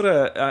we sort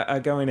of are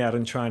going out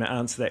and trying to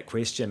answer that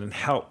question and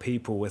help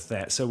people with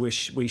that. So we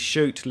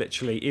shoot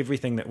literally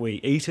everything that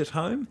we eat at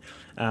home.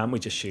 We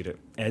just shoot it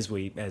as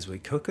we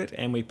cook it,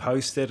 and we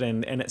post it,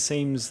 and it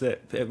seems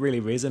that it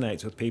really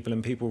resonates with people,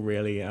 and people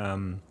really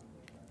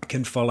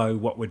can follow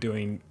what we're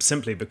doing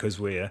simply because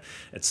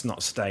it's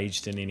not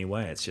staged in any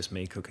way. It's just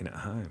me cooking at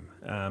home,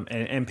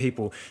 and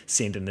people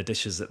send in the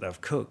dishes that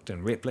they've cooked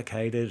and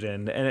replicated,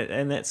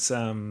 and that's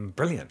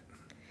brilliant.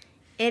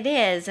 It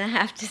is. I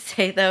have to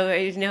say, though,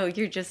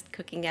 you're just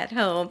cooking at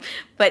home,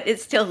 but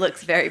it still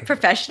looks very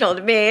professional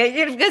to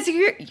me because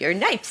your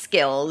knife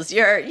skills,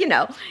 you're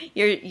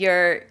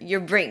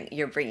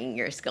bringing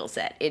your skill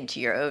set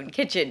into your own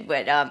kitchen.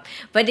 But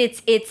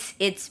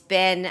it's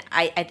been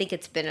I think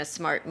it's been a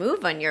smart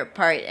move on your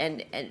part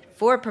and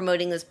for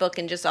promoting this book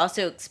and just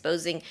also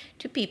exposing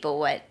to people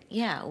what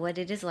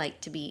it is like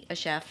to be a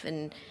chef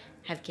and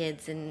have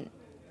kids and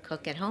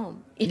cook at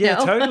home.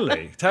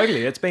 Totally.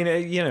 It's been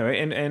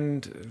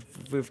and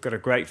we've got a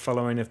great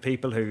following of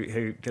people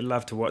who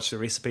love to watch the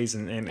recipes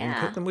and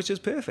cook them, which is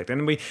perfect.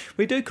 And we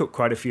do cook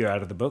quite a few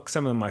out of the book.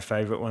 Some of my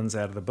favourite ones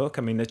out of the book.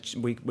 I mean,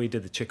 we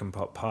did the chicken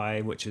pot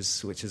pie, which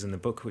is in the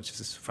book, which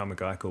is from a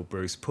guy called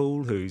Bruce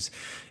Poole, who's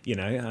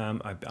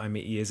I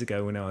met years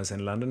ago when I was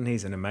in London.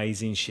 He's an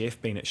amazing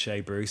chef, been at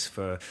Chez Bruce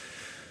for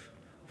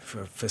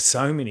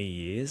so many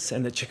years,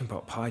 and the chicken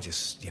pot pie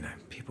just,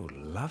 people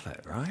love it,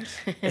 right?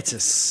 It's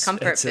a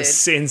comfort it's food. A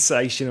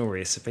sensational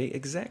recipe.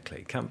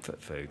 Exactly,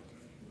 comfort food.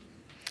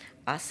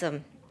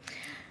 Awesome.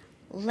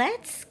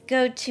 Let's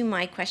go to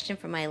my question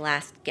from my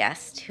last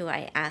guest, who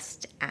I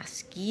asked to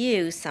ask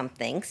you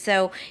something.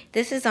 So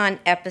this is on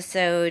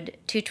episode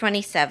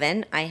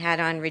 227. I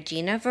had on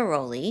Regina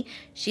Varoli.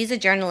 She's a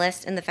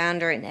journalist and the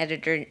founder and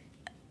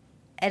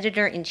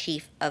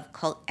editor-in-chief of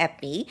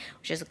Emett,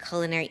 which is a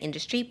culinary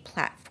industry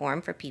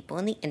platform for people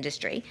in the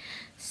industry.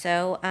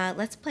 So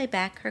let's play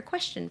back her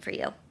question for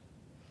you.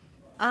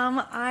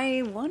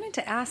 I wanted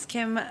to ask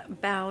him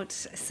about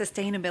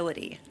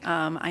sustainability.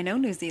 I know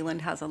New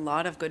Zealand has a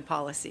lot of good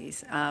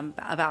policies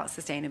about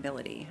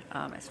sustainability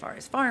as far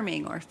as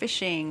farming or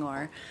fishing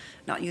or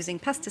not using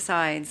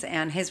pesticides.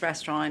 And his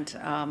restaurant,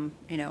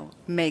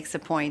 makes a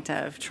point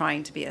of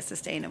trying to be a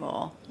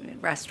sustainable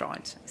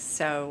restaurant.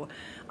 So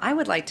I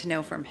would like to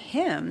know from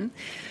him,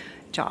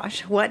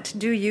 Josh, what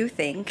do you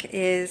think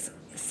is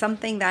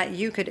something that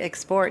you could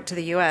export to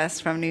the U.S.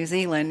 from New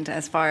Zealand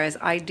as far as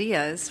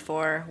ideas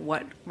for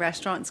what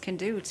restaurants can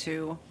do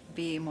to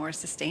be more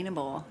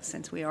sustainable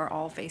since we are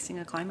all facing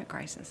a climate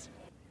crisis?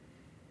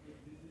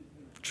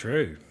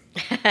 True.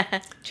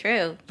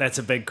 True. That's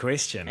a big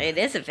question. It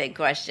is a big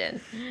question.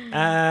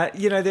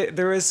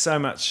 There is so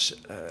much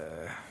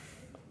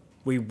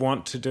we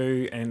want to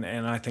do and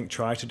I think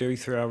try to do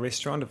through our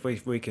restaurant.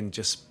 If we can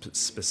just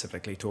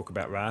specifically talk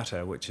about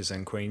Rata, which is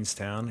in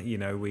Queenstown,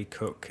 we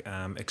cook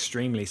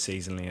extremely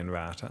seasonally in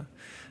Rata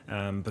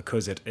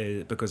because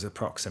of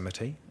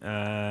proximity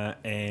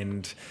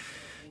and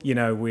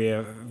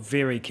we're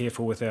very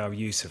careful with our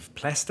use of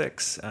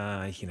plastics.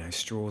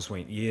 Straws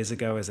went years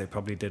ago, as they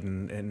probably did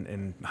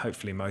in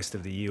hopefully most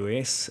of the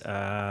US.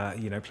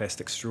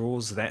 Plastic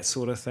straws, that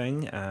sort of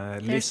thing.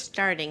 They're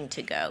starting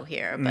to go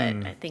here,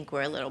 but I think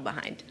we're a little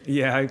behind.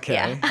 Yeah,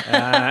 okay.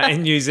 Yeah.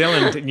 And New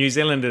Zealand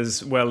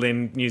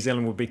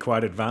will be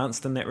quite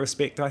advanced in that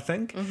respect, I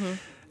think. Mm-hmm.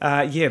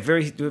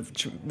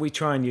 We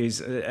try and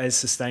use as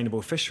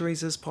sustainable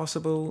fisheries as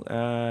possible.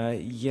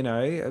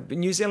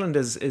 New Zealand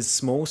is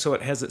small, so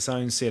it has its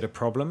own set of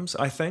problems,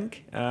 I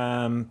think.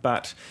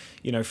 But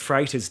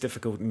freight is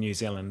difficult in New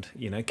Zealand.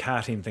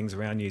 Carting things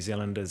around New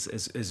Zealand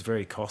is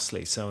very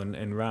costly. So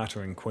in Rata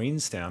and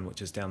Queenstown,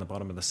 which is down the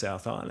bottom of the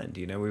South Island,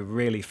 we're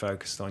really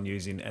focused on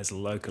using as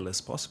local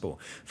as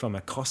possible from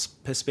a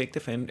cost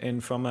perspective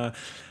and from a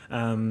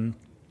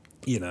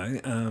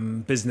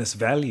business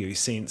value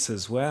sense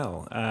as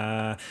well.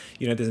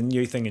 There's a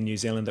new thing in New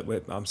Zealand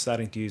that I'm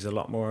starting to use a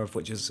lot more of,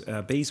 which is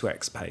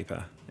beeswax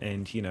paper.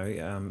 And,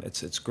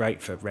 it's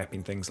great for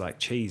wrapping things like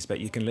cheese, but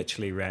you can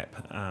literally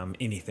wrap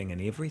anything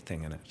and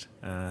everything in it.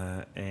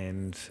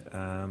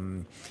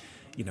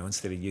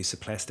 Instead of use of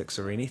plastics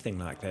or anything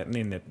like that. And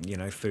then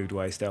our food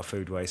waste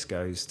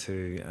goes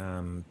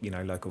to,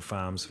 local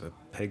farms for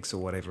pigs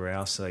or whatever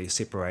else. So you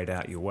separate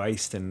out your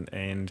waste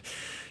and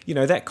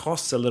that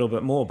costs a little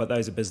bit more, but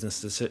those are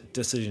business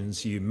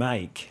decisions you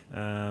make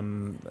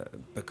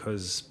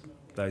because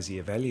those are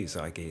your values,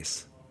 I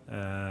guess.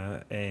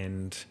 As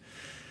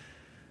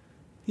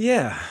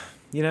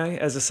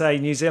I say,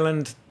 New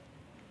Zealand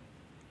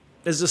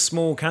is a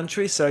small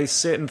country, so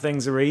certain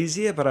things are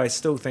easier, but I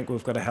still think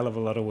we've got a hell of a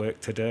lot of work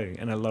to do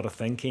and a lot of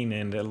thinking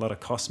and a lot of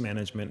cost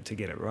management to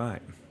get it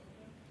right.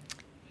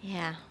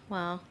 Yeah,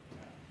 well,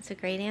 it's a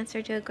great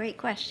answer to a great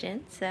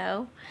question,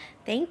 so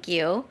thank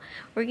you.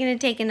 We're going to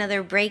take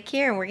another break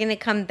here, and we're going to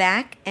come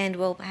back, and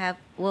we'll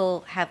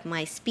have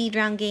my speed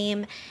round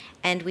game,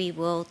 and we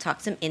will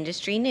talk some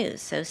industry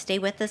news. So stay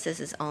with us.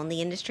 This is All in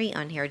the Industry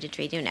on Heritage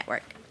Radio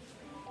Network.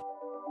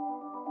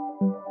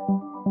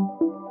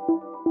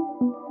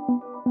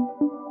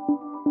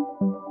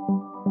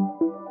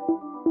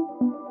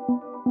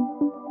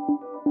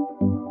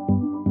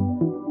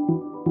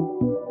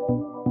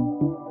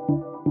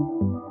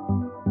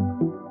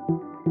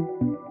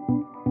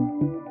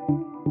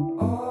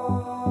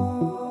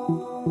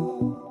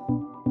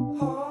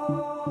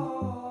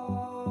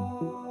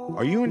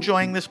 Are you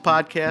enjoying this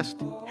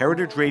podcast?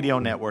 Heritage Radio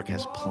Network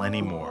has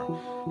plenty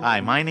more. Hi,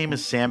 my name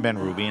is Sam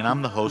Ben-Ruby, and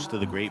I'm the host of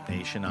The Grape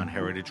Nation on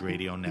Heritage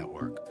Radio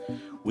Network.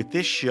 With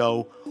this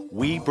show,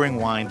 we bring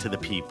wine to the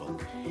people.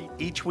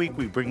 Each week,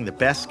 we bring the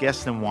best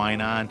guests in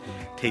wine on,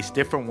 taste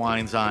different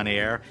wines on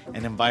air,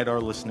 and invite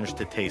our listeners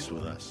to taste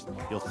with us.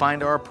 You'll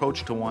find our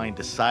approach to wine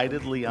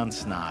decidedly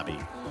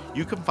unsnobby.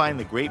 You can find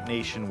The Grape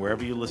Nation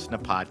wherever you listen to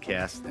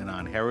podcasts and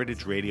on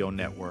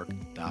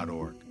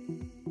heritageradionetwork.org.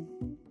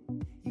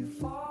 You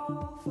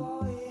fall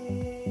for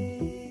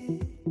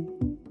it,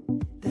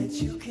 that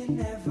you can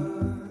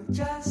never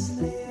just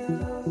live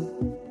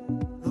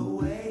the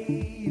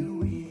way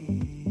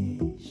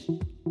you wish.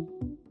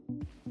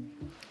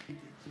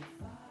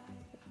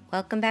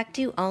 Welcome back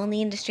to All in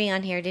the Industry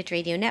on Heritage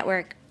Radio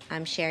Network.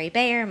 I'm Sherry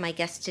Bayer. My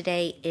guest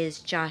today is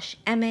Josh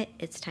Emett.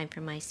 It's time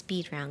for my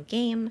speed round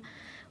game.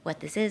 What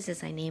this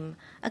is I name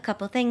a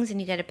couple things and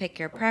you got to pick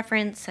your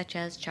preference, such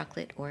as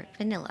chocolate or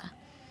vanilla.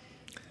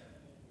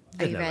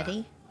 Are you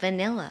ready?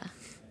 Vanilla.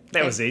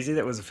 That was easy.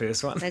 That was the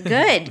first one.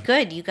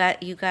 Good. You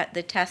got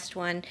the test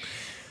one.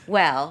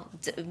 Well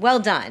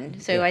done.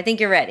 So yeah. I think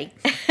you're ready.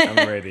 I'm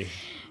ready.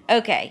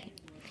 Okay.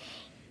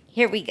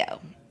 Here we go.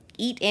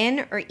 Eat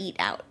in or eat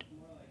out?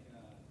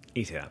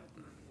 Eat out.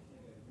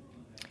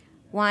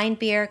 Wine,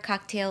 beer,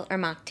 cocktail, or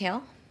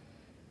mocktail?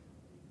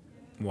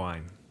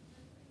 Wine.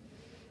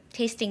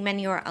 Tasting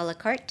menu or a la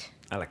carte?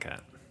 A la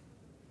carte.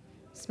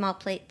 Small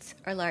plates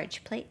or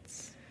large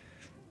plates?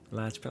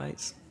 Large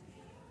plates.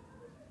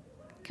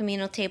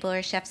 Communal table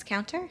or chef's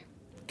counter?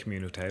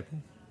 Communal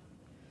table.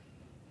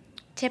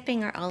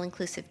 Tipping or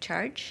all-inclusive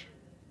charge?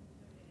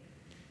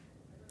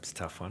 It's a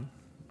tough one.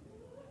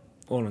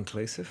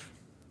 All-inclusive.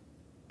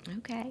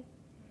 Okay.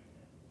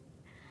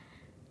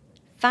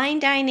 Fine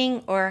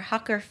dining or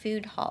hawker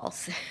food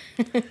halls?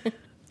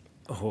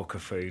 Hawker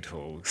food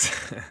halls.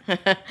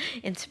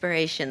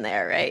 Inspiration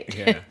there, right?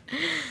 Yeah.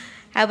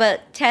 How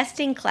about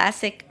testing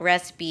classic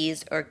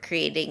recipes or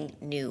creating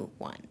new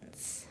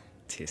ones?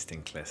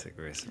 Testing classic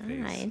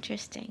recipes. Ah,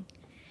 interesting.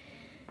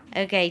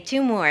 Okay,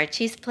 two more.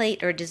 Cheese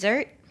plate or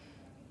dessert?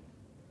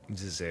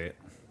 Dessert.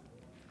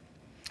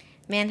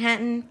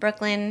 Manhattan,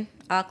 Brooklyn,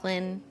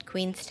 Auckland,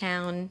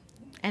 Queenstown,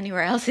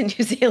 anywhere else in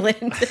New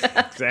Zealand?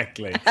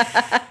 Exactly.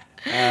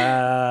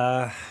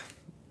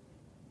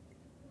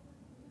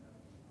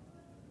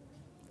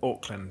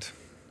 Auckland.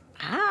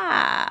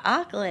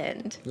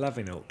 Auckland.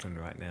 Loving Auckland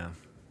right now.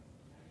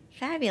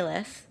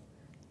 Fabulous.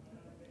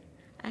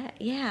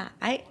 Yeah,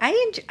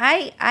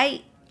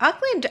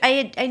 Auckland.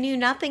 I knew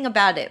nothing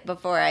about it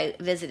before I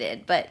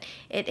visited, but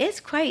it is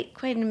quite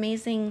an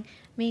amazing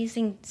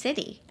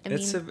city.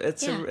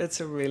 It's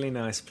a really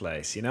nice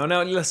place. You know.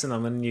 Now listen,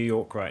 I'm in New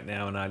York right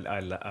now, and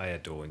I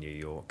adore New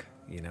York.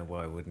 You know,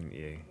 why wouldn't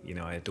you? You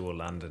know, I adore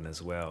London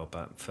as well,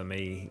 but for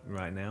me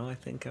right now, I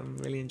think I'm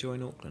really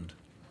enjoying Auckland.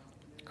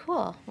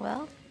 Cool.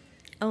 Well,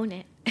 own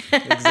it.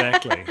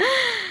 Exactly.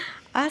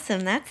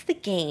 Awesome. That's the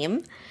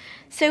game.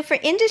 So for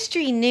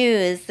industry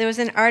news, there was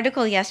an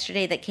article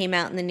yesterday that came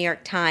out in the New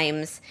York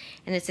Times,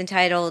 and it's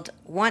entitled,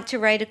 "Want to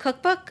Write a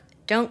Cookbook?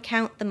 Don't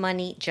Count the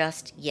Money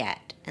Just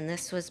Yet." And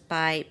this was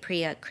by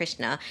Priya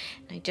Krishna.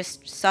 And I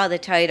just saw the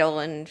title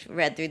and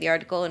read through the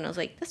article, and I was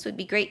like, this would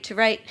be great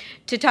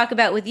to talk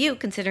about with you,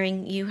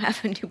 considering you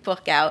have a new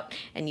book out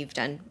and you've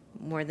done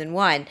more than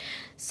one.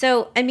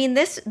 So, I mean,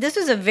 this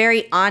was a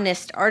very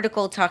honest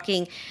article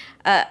talking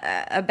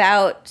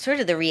about sort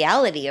of the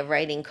reality of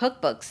writing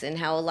cookbooks and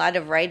how a lot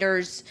of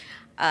writers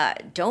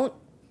don't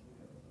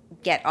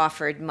get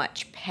offered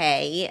much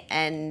pay,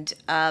 and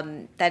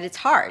that it's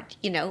hard,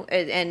 you know,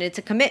 and it's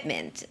a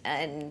commitment.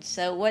 And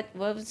so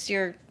what's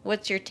your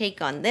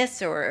take on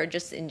this, or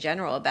just in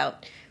general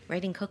about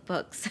writing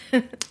cookbooks?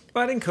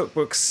 Writing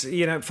cookbooks,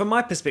 you know, from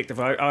my perspective,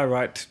 I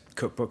write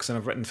cookbooks, and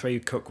I've written 3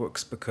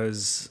 cookbooks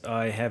because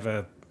I have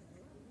a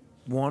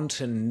want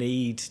and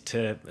need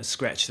to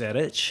scratch that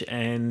itch,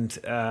 and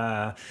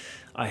I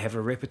have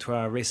a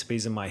repertoire of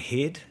recipes in my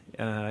head.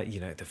 You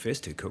know, the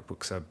first 2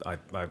 cookbooks I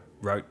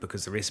wrote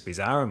because the recipes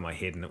are in my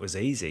head and it was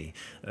easy.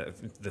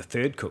 The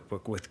third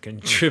cookbook with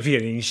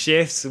contributing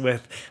chefs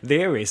with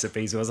their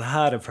recipes was a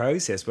harder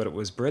process, but it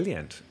was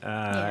brilliant.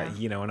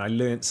 You know, and I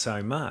learnt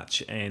so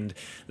much, and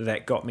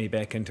that got me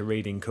back into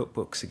reading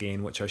cookbooks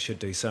again, which I should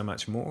do so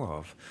much more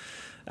of.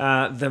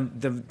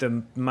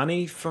 The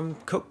money from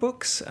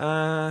cookbooks,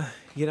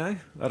 you know,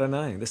 I don't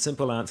know. The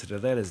simple answer to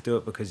that is do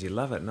it because you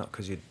love it, not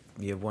because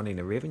you're wanting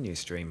a revenue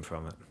stream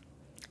from it.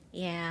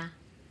 Yeah.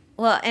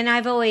 Well, and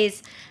I've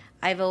always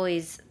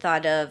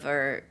thought of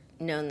or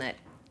known that,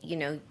 you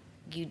know,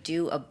 you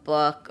do a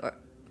book or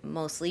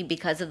mostly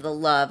because of the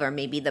love or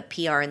maybe the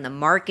PR and the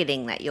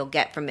marketing that you'll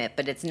get from it,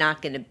 but it's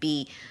not going to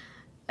be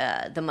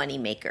the money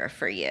maker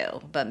for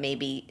you. But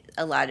maybe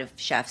a lot of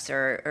chefs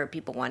or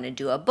people want to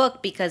do a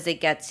book because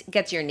it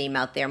gets your name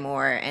out there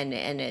more, and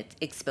it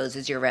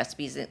exposes your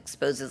recipes, it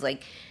exposes,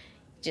 like,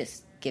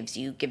 just gives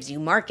you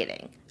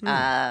marketing.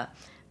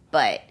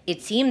 But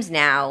it seems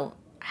now,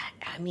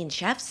 I mean,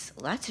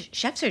 lots of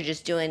chefs are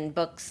just doing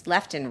books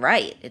left and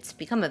right. It's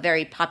become a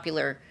very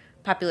popular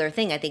popular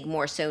thing. I think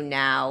more so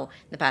now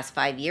in the past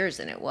 5 years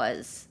than it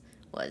was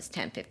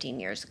 10, 15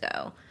 years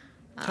ago.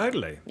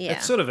 Totally. Yeah.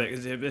 It's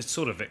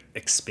sort of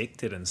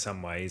expected in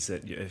some ways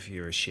that if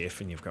you're a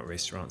chef and you've got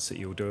restaurants that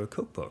you'll do a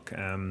cookbook.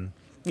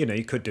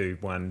 You could do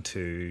one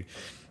to,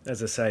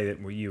 as I say,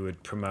 that you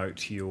would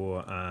promote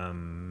your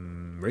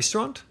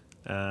restaurant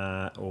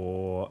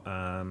or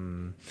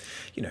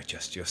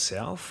just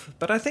yourself.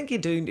 But I think you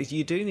do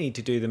need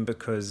to do them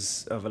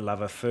because of a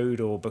love of food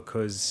or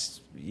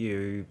because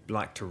you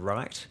like to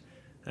write.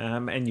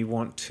 And you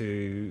want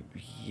to,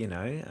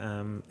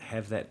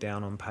 have that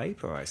down on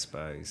paper, I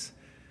suppose.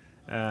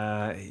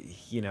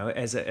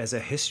 As a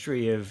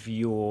history of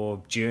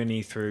your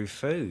journey through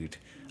food.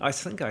 I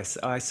think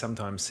I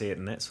sometimes see it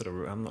in that sort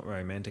of. I'm not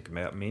romantic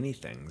about many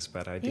things,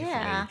 but I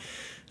definitely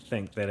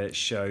think that it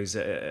shows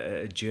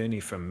a journey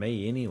from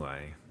me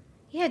anyway.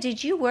 Yeah.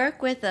 Did you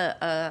work with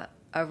a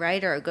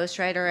writer, a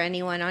ghostwriter, or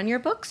anyone on your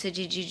books, or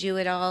did you do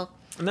it all?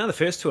 No, the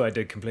first two I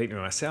did completely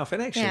myself,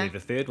 and actually the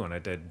third one I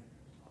did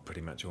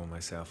pretty much all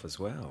myself as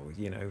well,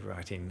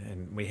 writing,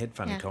 and we had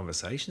funny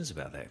conversations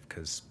about that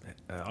because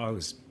I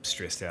was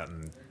stressed out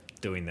and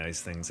doing those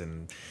things,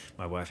 and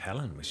my wife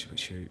Helen,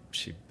 she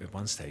at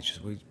one stage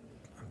was,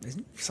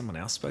 isn't someone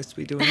else supposed to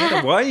be doing that?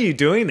 And why are you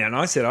doing that? And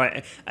I said,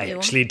 I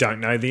actually don't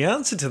know the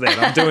answer to that.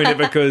 I'm doing it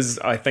because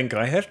I think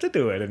I have to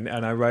do it,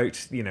 and I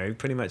wrote,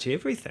 pretty much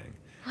everything.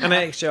 Wow. And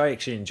I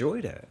actually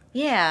enjoyed it.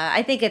 Yeah,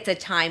 I think it's a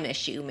time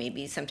issue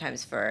maybe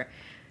sometimes for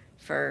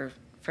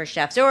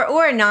chefs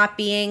or not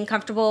being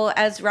comfortable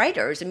as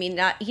writers. I mean,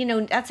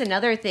 that's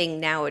another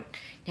thing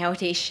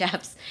nowadays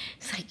chefs.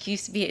 It's like you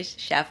used to be a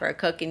chef or a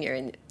cook and you're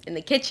in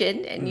the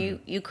kitchen and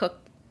you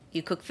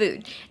cook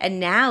food. And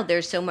now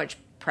there's so much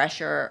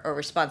pressure or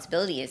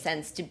responsibility in a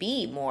sense to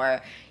be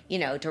more,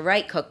 to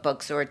write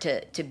cookbooks or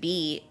to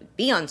be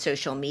on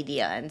social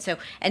media.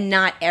 And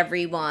not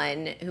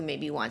everyone who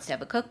maybe wants to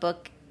have a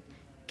cookbook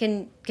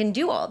can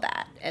do all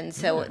that. And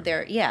so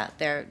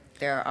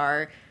there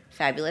are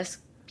fabulous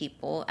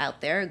people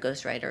out there,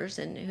 ghostwriters,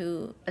 and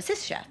who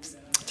assist chefs.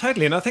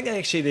 Totally, and I think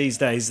actually these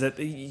days that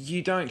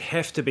you don't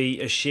have to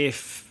be a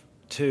chef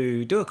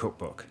to do a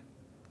cookbook.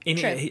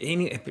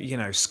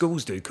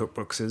 Schools do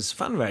cookbooks as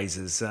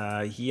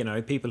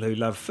fundraisers. People who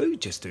love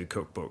food just do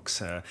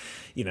cookbooks.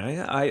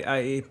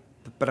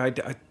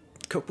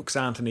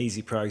 Cookbooks aren't an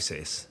easy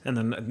process, and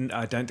then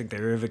I don't think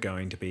they're ever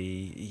going to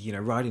be.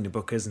 Writing a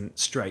book isn't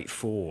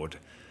straightforward.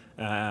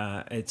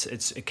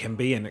 It can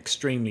be an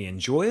extremely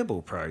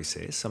enjoyable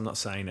process. I'm not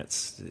saying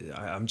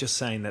I'm just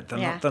saying that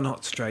they're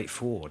not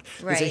straightforward.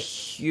 Right. There's a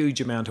huge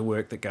amount of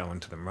work that go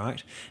into them,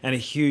 right? And a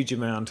huge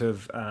amount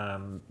of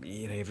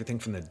everything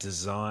from the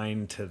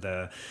design to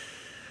the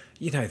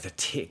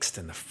text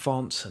and the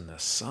fonts and the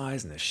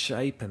size and the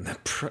shape and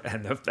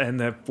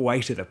the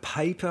weight of the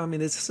paper. I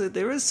mean,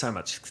 there is so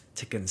much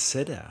to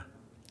consider.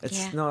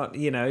 It's not,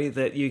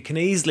 that you can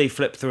easily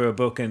flip through a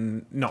book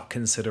and not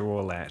consider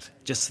all that.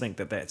 Just think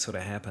that sort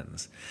of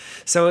happens.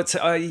 So it's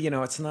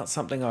not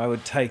something I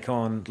would take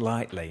on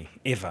lightly,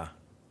 ever.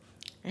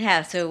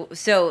 Yeah, so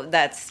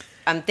that's,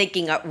 I'm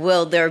thinking,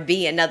 will there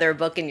be another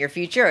book in your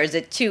future, or is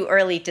it too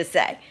early to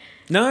say?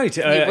 No,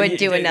 you would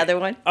do another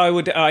one. I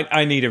would.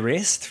 I need a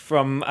rest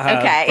from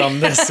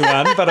this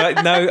one, but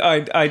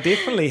I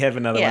definitely have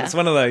another one. It's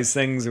one of those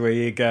things where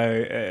you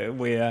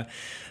go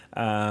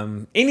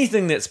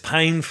anything that's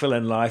painful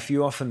in life,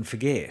 you often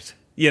forget.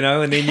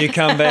 And then you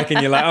come back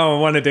and you're like, oh, I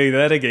want to do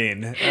that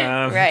again.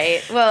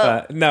 Right.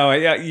 Well, but no,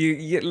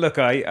 you look.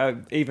 I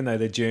even though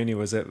the journey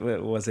was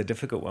a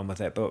difficult one with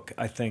that book,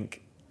 I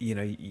think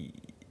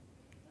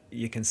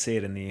you can see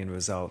it in the end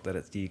result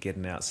that you get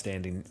an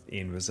outstanding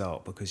end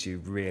result because you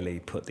really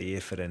put the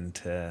effort in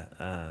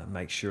to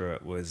make sure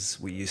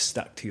you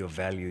stuck to your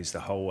values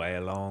the whole way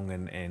along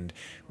and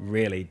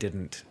really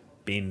didn't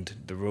bend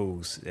the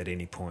rules at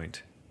any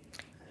point.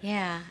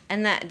 Yeah,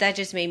 and that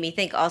just made me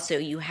think. Also,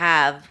 you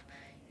have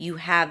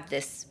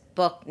this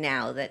book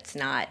now that's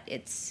not.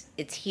 It's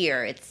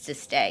here. It's to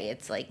stay.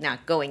 It's like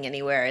not going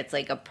anywhere. It's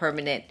like a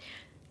permanent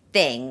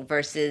thing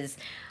versus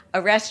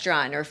a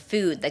restaurant or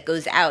food that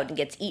goes out and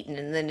gets eaten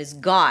and then is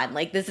gone.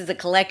 Like this is a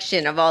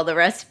collection of all the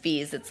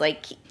recipes. It's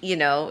like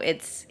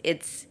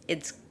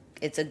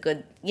it's a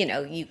good,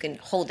 you can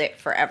hold it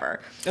forever.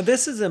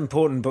 This is an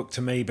important book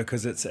to me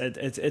because it's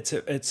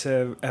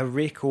a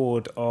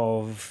record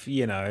of,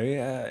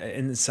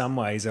 in some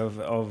ways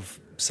of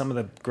some of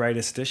the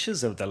greatest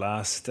dishes of the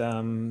last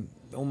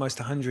almost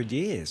 100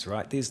 years,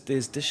 right?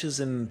 There's dishes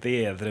in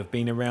there that have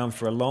been around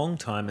for a long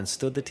time and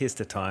stood the test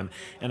of time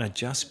and are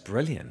just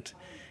brilliant.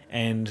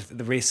 And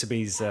the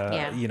recipes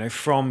are,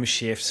 from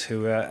chefs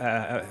who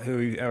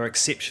are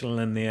exceptional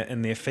in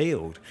their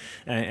field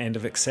and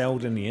have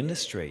excelled in the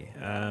industry.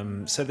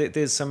 So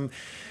there's some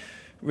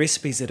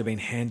recipes that have been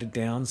handed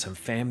down, some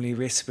family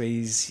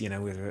recipes,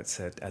 whether it's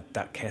a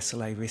duck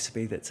cassoulet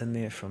recipe that's in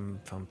there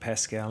from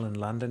Pascal in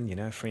London,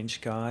 a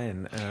French guy,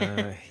 and,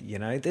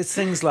 there's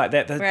things like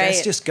that. That's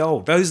Right. just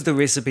gold. Those are the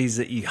recipes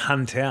that you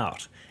hunt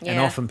out, and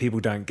Yeah. often people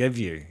don't give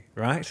you,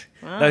 right?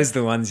 Wow. Those are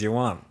the ones you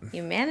want.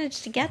 You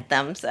managed to get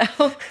them, so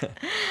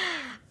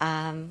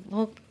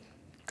well,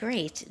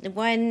 great. We're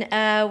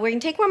gonna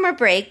take one more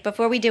break.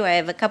 Before we do, I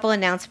have a couple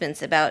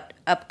announcements about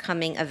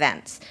upcoming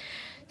events.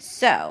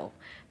 So,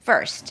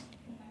 first,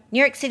 New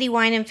York City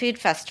Wine and Food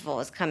Festival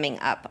is coming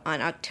up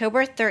on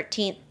October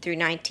 13th through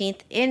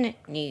 19th in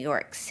New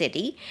York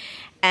City.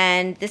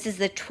 And this is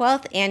the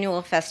 12th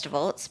annual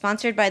festival. It's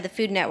sponsored by the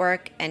Food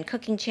Network and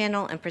Cooking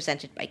Channel and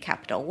presented by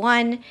Capital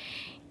One.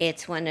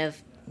 It's one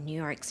of New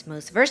York's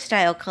most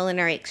versatile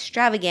culinary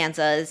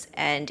extravaganzas,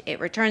 and it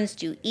returns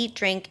to Eat,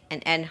 Drink,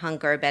 and End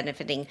Hunger,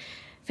 benefiting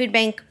Food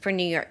Bank for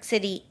New York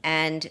City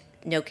and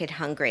No Kid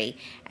Hungry.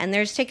 And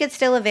there's tickets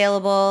still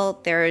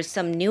available. There's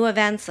some new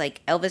events like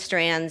Elvis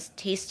Duran's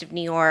Taste of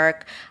New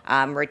York.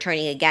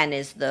 Returning again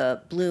is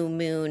the Blue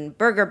Moon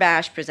Burger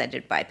Bash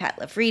presented by Pat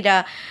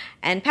LaFrida.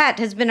 And Pat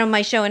has been on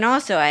my show, and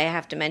also I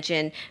have to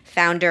mention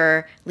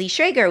founder Lee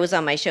Schrager was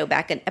on my show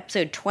back in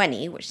episode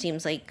 20, which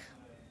seems like,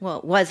 well,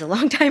 it was a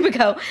long time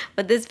ago,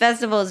 but this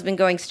festival has been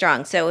going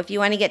strong. So if you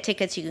want to get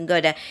tickets, you can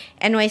go to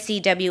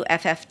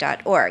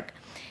nycwff.org.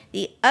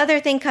 The other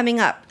thing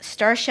coming up,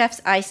 Star Chefs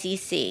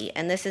ICC,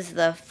 and this is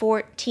the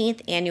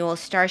 14th annual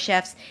Star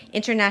Chefs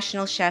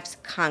International Chefs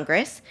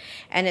Congress,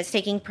 and it's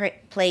taking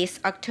place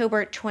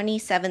October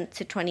 27th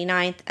to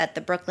 29th at the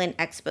Brooklyn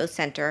Expo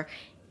Center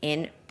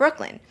in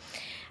Brooklyn.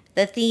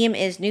 The theme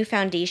is New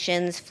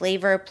Foundations,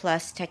 Flavor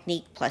plus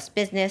Technique plus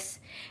Business,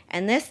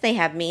 and they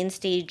have main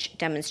stage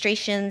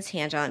demonstrations,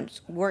 hands-on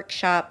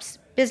workshops,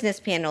 business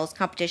panels,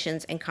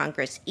 competitions, and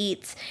Congress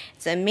Eats.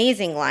 It's an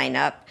amazing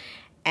lineup.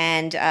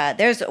 And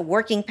there's a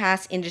working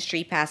pass,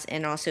 industry pass,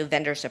 and also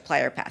vendor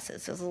supplier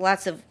passes. So there's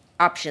lots of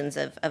options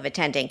of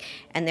attending.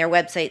 And their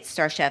website,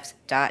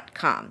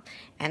 starchefs.com.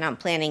 And I'm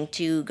planning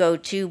to go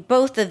to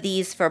both of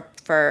these for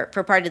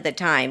part of the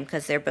time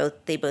because they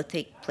both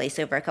take place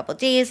over a couple of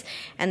days,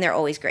 and they're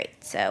always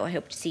great. So I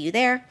hope to see you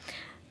there.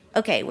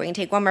 Okay, we're going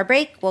to take one more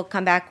break. We'll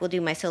come back. We'll do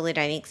my solo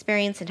dining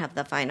experience and have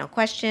the final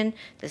question.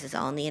 This is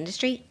All in the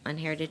Industry on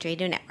Heritage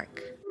Radio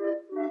Network.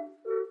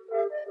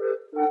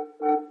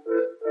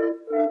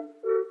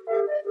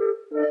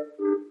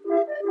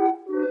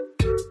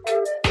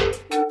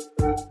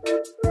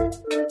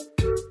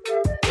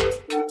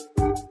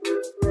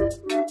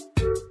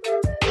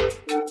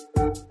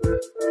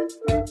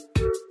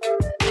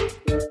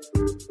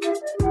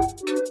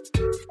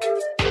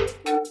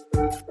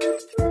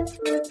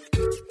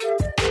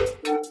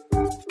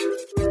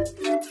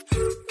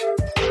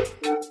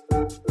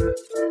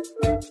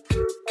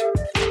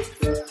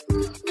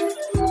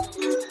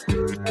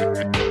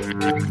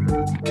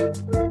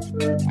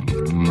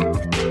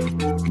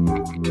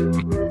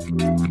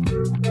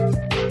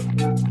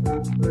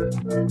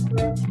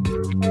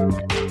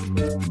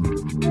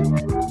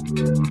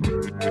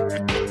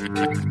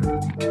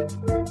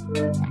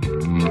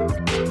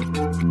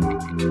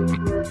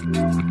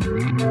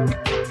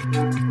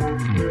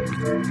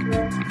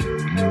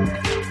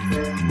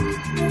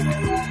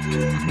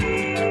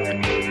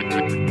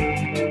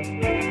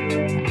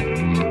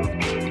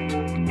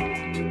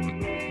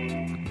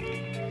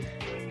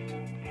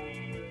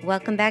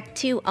 Welcome back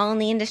to All in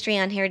the Industry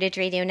on Heritage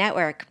Radio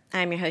Network.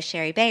 I'm your host,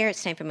 Sherry Bayer.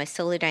 It's time for my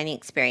solo dining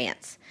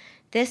experience.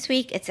 This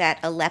week, it's at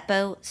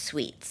Aleppo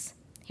Sweets.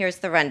 Here's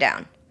the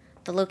rundown.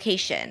 The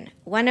location,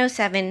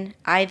 107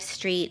 Ives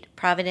Street,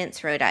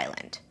 Providence, Rhode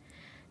Island.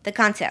 The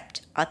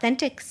concept,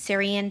 authentic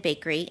Syrian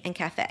bakery and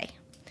cafe.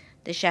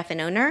 The chef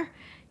and owner,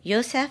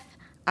 Yosef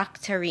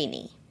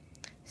Akhtarini.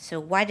 So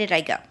why did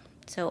I go?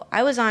 So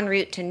I was en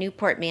route to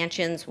Newport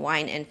Mansion's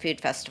Wine and Food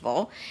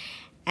Festival,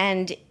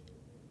 and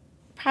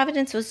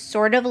Providence was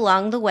sort of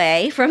along the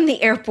way from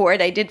the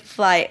airport. I did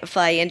fly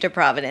into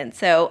Providence.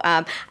 So,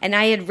 and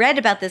I had read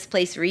about this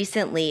place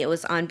recently. It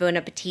was on Bon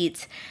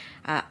Appetit's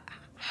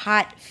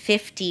Hot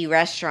 50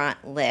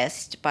 restaurant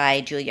list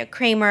by Julia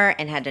Kramer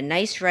and had a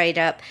nice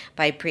write-up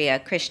by Priya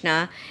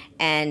Krishna.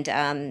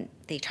 And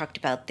they talked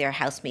about their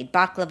house-made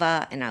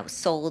baklava, and I was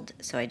sold,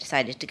 so I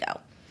decided to go.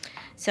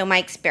 So my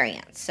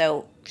experience.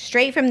 So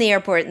straight from the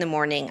airport in the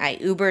morning, I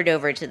Ubered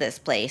over to this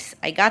place.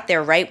 I got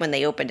there right when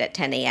they opened at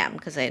 10 a.m.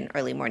 because I had an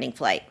early morning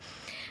flight.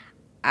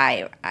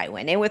 I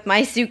went in with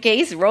my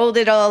suitcase, rolled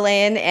it all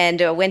in,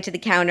 and went to the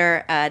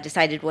counter,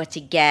 decided what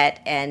to get,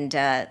 and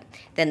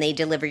then they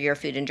deliver your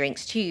food and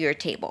drinks to your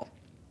table.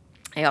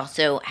 I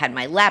also had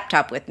my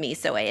laptop with me,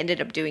 so I ended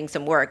up doing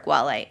some work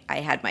while I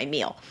had my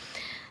meal.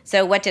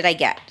 So what did I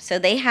get? So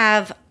they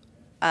have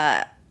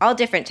all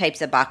different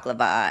types of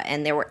baklava,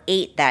 and there were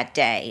 8 that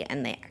day,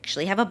 and they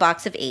actually have a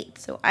box of 8.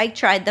 So I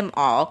tried them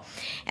all,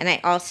 and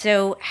I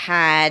also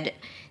had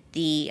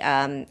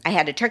I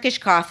had a Turkish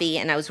coffee,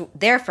 and I was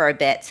there for a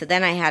bit. So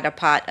then I had a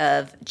pot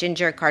of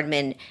ginger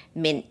cardamom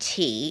mint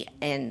tea,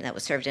 and that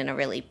was served in a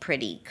really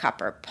pretty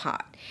copper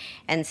pot.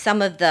 And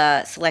some of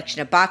the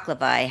selection of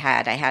baklava I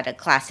had a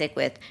classic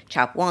with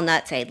chopped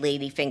walnuts. I had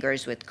lady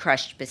fingers with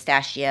crushed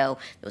pistachio.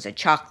 There was a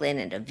chocolate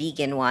and a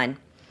vegan one.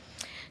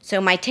 So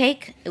my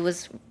take, it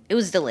was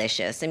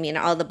delicious. I mean,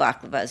 all the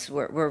baklavas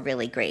were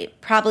really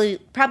great. Probably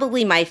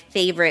my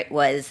favorite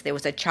there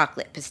was a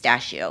chocolate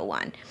pistachio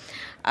one.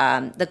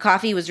 The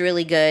coffee was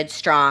really good,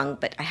 strong,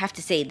 but I have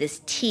to say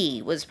this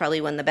tea was probably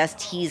one of the best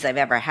teas I've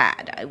ever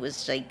had.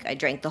 I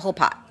drank the whole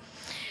pot.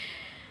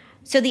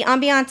 So the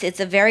ambiance, it's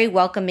a very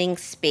welcoming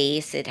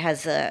space. It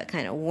has a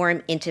kind of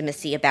warm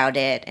intimacy about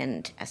it.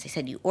 And as I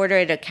said, you order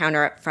at a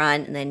counter up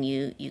front, and then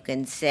you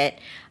can sit.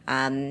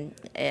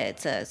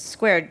 It's a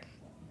square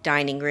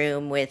dining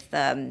room with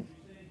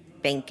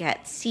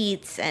banquette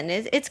seats, and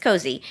it's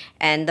cozy.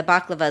 And the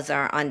baklavas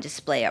are on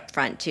display up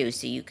front too,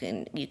 so you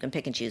can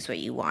pick and choose what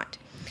you want.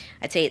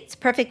 I'd say it's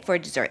perfect for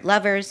dessert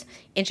lovers.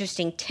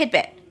 Interesting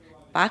tidbit: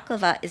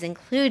 baklava is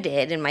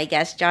included in my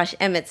guest Josh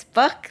Emmett's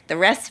book, The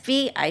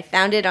Recipe. I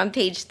found it on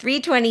page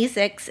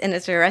 326, and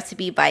it's a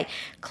recipe by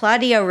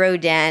Claudia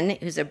Rodin,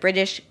 who's a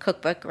British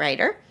cookbook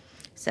writer.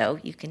 So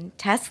you can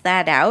test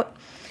that out.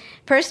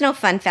 Personal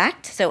fun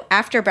fact, so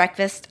after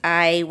breakfast,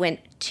 I went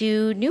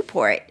to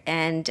Newport,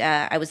 and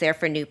I was there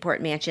for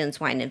Newport Mansion's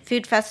Wine and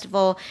Food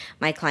Festival.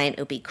 My client,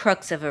 Opie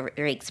Crooks of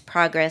Rake's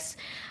Progress,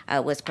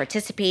 was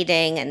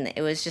participating, and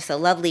it was just a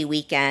lovely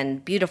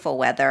weekend, beautiful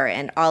weather,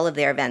 and all of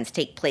their events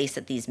take place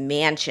at these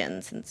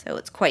mansions, and so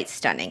it's quite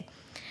stunning.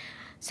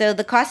 So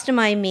the cost of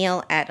my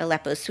meal at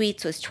Aleppo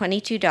Suites was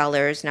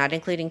 $22, not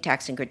including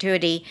tax and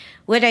gratuity.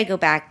 Would I go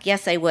back?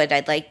 Yes, I would.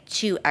 I'd like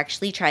to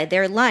actually try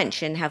their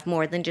lunch and have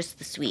more than just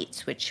the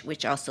sweets,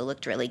 which also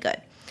looked really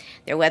good.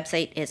 Their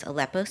website is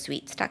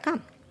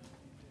alepposweets.com.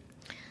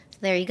 So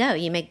there you go.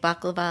 You make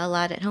baklava a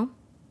lot at home?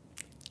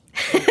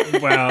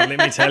 Well, let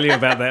me tell you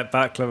about that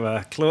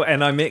baklava.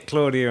 And I met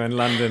Claudia in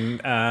London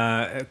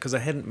because I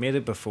hadn't met her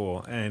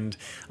before, and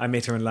I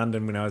met her in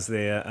London when I was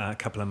there a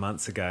couple of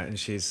months ago, and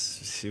she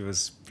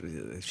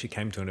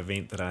came to an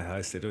event that I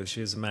hosted.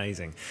 She was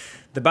amazing.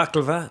 The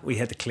baklava we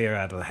had to clear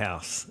out of the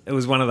house. It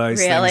was one of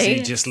those things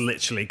you just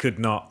literally could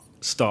not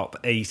stop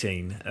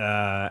eating,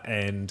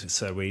 and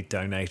so we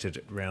donated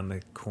it around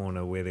the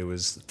corner where there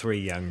was 3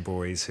 young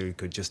boys who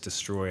could just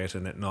destroy it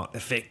and it not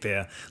affect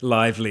their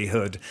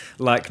livelihood,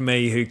 like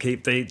me, who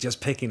keep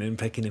just picking and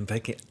picking and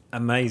picking.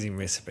 Amazing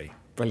recipe,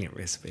 brilliant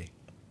recipe.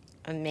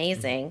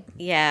 Amazing.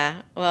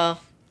 Yeah.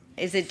 Well,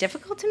 is it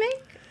difficult to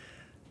make?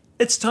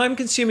 It's time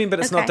consuming, but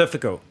it's not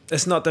difficult.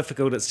 It's not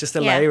difficult. It's just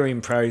a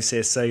layering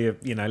process. So you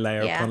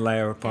layer upon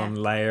layer upon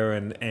layer,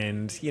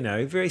 and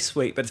very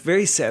sweet, but it's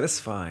very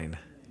satisfying.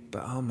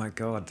 But oh my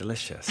God,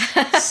 delicious.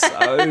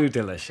 So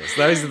delicious.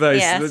 Those are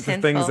the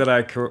things that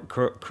I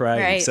crave.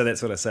 Right. So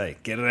that's what I say.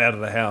 Get it out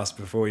of the house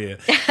before you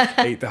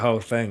eat the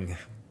whole thing.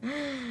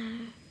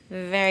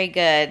 Very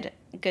good.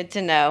 Good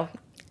to know.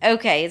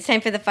 Okay, it's time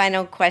for the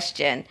final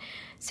question.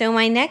 So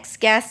my next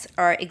guests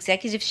are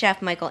Executive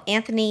Chef Michael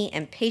Anthony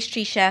and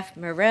Pastry Chef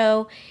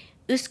Miro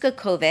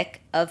Uskokovic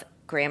of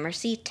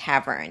Gramercy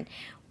Tavern,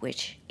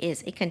 which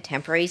is a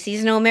contemporary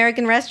seasonal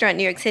American restaurant in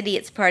New York City.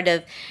 It's part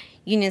of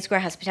Union Square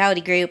Hospitality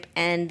Group,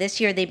 and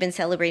this year they've been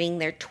celebrating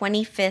their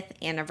 25th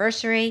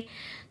anniversary.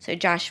 So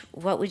Josh,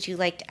 what would you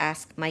like to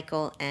ask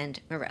Michael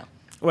and Miro?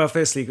 Well,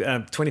 firstly,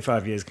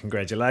 25 years,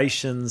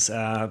 congratulations.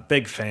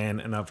 Big fan,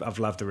 and I've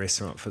loved the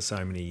restaurant for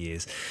so many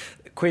years.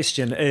 The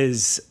question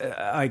is,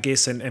 I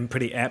guess, and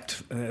pretty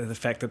apt, the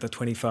fact that they're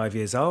 25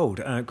 years old.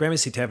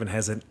 Gramercy Tavern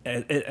has an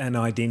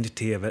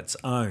identity of its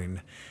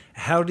own.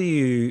 How do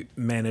you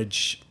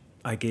manage,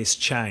 I guess,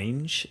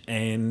 change,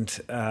 and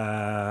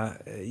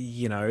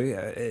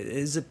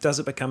does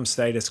it become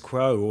status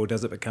quo, or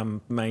does it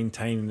become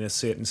maintaining a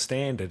certain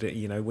standard?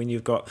 When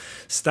you've got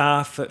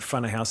staff at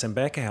front of house and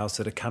back of house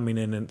that are coming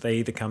in, and they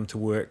either come to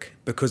work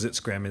because it's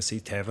Gramercy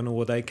Tavern,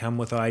 or they come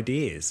with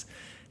ideas.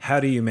 How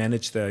do you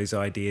manage those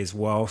ideas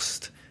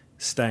whilst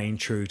staying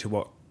true to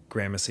what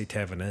Gramercy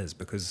Tavern is?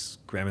 Because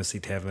Gramercy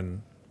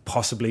Tavern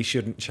possibly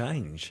shouldn't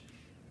change.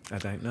 I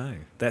don't know.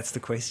 That's the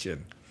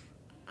question.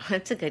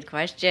 That's a good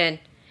question.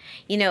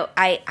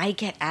 I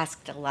get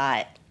asked a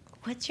lot,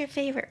 what's your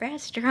favorite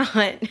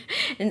restaurant?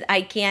 And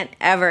I can't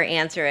ever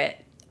answer it.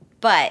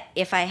 But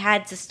if I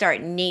had to start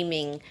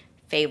naming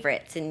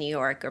favorites in New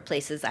York or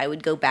places I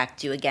would go back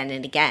to again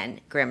and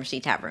again,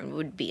 Gramercy Tavern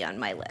would be on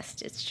my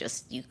list. It's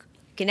just, you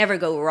can never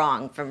go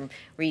wrong from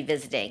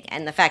revisiting.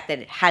 And the fact that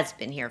it has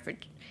been here for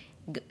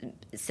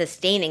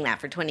sustaining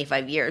that for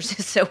 25 years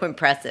is so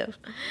impressive.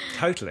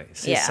 Totally.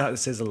 It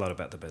says a lot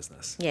about the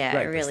business. Yeah,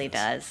 Great it really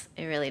business. does.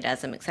 It really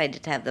does. I'm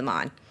excited to have them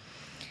on.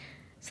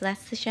 So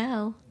that's the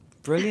show.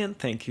 Brilliant.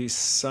 Thank you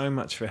so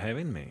much for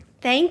having me.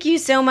 Thank you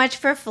so much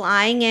for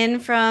flying in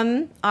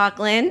from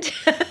Auckland,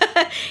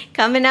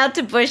 coming out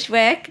to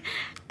Bushwick,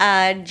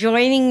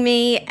 joining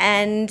me,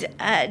 and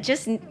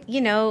just,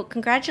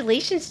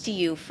 congratulations to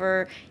you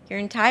for your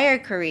entire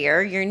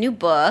career, your new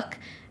book,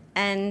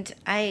 And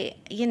I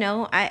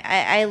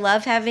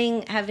love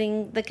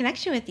having the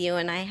connection with you,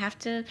 and I have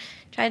to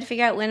try to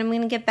figure out when I'm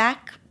going to get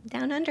back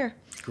down under.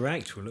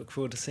 Great. We'll look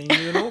forward to seeing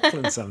you in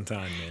Auckland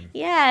sometime then.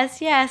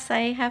 Yes.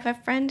 I have a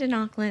friend in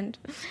Auckland.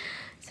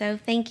 So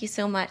thank you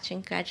so much,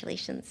 and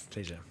congratulations.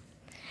 Pleasure.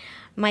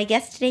 My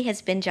guest today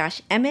has been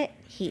Josh Emett.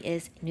 He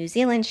is New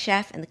Zealand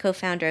chef and the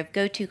co-founder of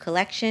Go-To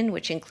Collection,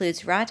 which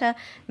includes Rata,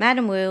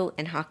 Madame Wu,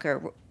 and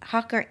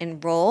Hawker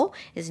and Roll.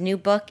 His new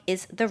book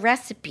is The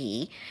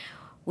Recipe,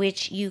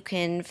 which you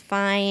can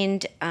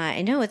find,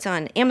 I know it's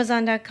on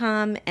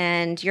Amazon.com,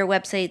 and your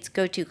website's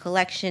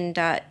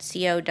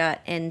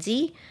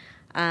gotocollection.co.nz,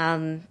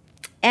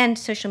 and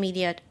social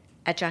media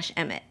at Josh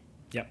Emett.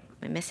 Yep.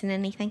 Am I missing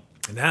anything?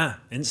 Nah,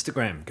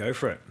 Instagram. Go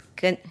for it.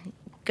 Good.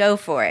 Go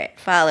for it.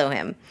 Follow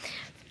him.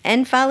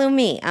 And follow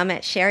me. I'm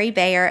at Sherry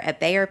Bayer at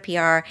Bayer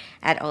PR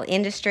at All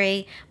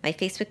Industry. My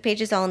Facebook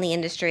page is All in the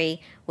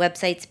Industry.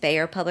 Websites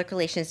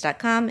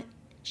BayerPublicRelations.com,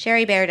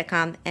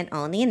 SherryBayer.com, and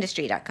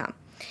AllInTheIndustry.com.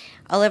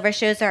 All of our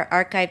shows are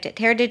archived at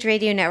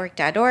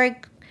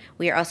heritageradionetwork.org.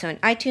 We are also on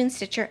iTunes,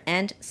 Stitcher,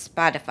 and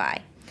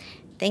Spotify.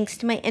 Thanks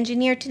to my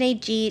engineer today,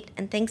 Jeet,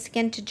 and thanks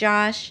again to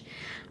Josh.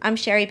 I'm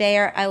Sherry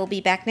Bayer. I will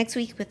be back next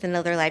week with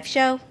another live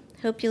show.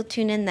 Hope you'll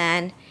tune in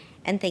then.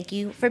 And thank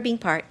you for being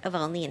part of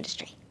All in the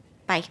Industry.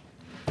 Bye.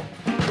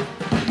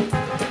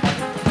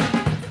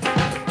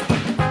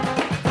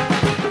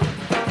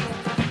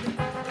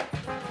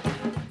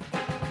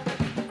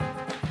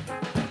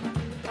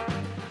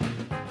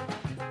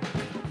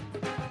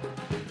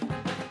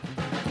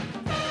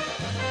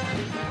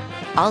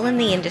 All in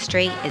the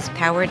Industry is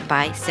powered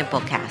by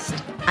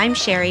Simplecast. I'm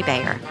Sherry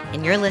Bayer,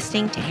 and you're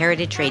listening to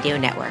Heritage Radio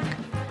Network,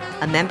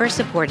 a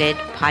member-supported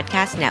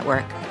podcast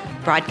network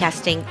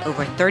broadcasting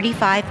over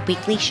 35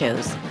 weekly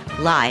shows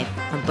live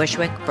from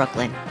Bushwick,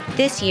 Brooklyn.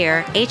 This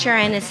year,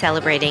 HRN is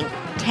celebrating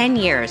 10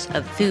 years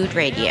of food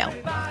radio.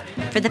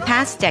 For the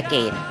past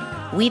decade,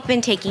 we've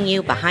been taking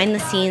you behind the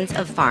scenes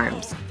of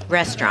farms,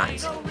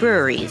 restaurants,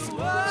 breweries,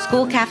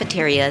 school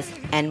cafeterias,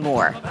 and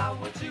more.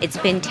 It's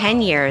been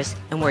 10 years,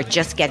 and we're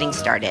just getting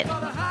started.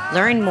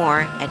 Learn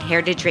more at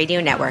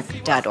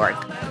heritageradionetwork.org.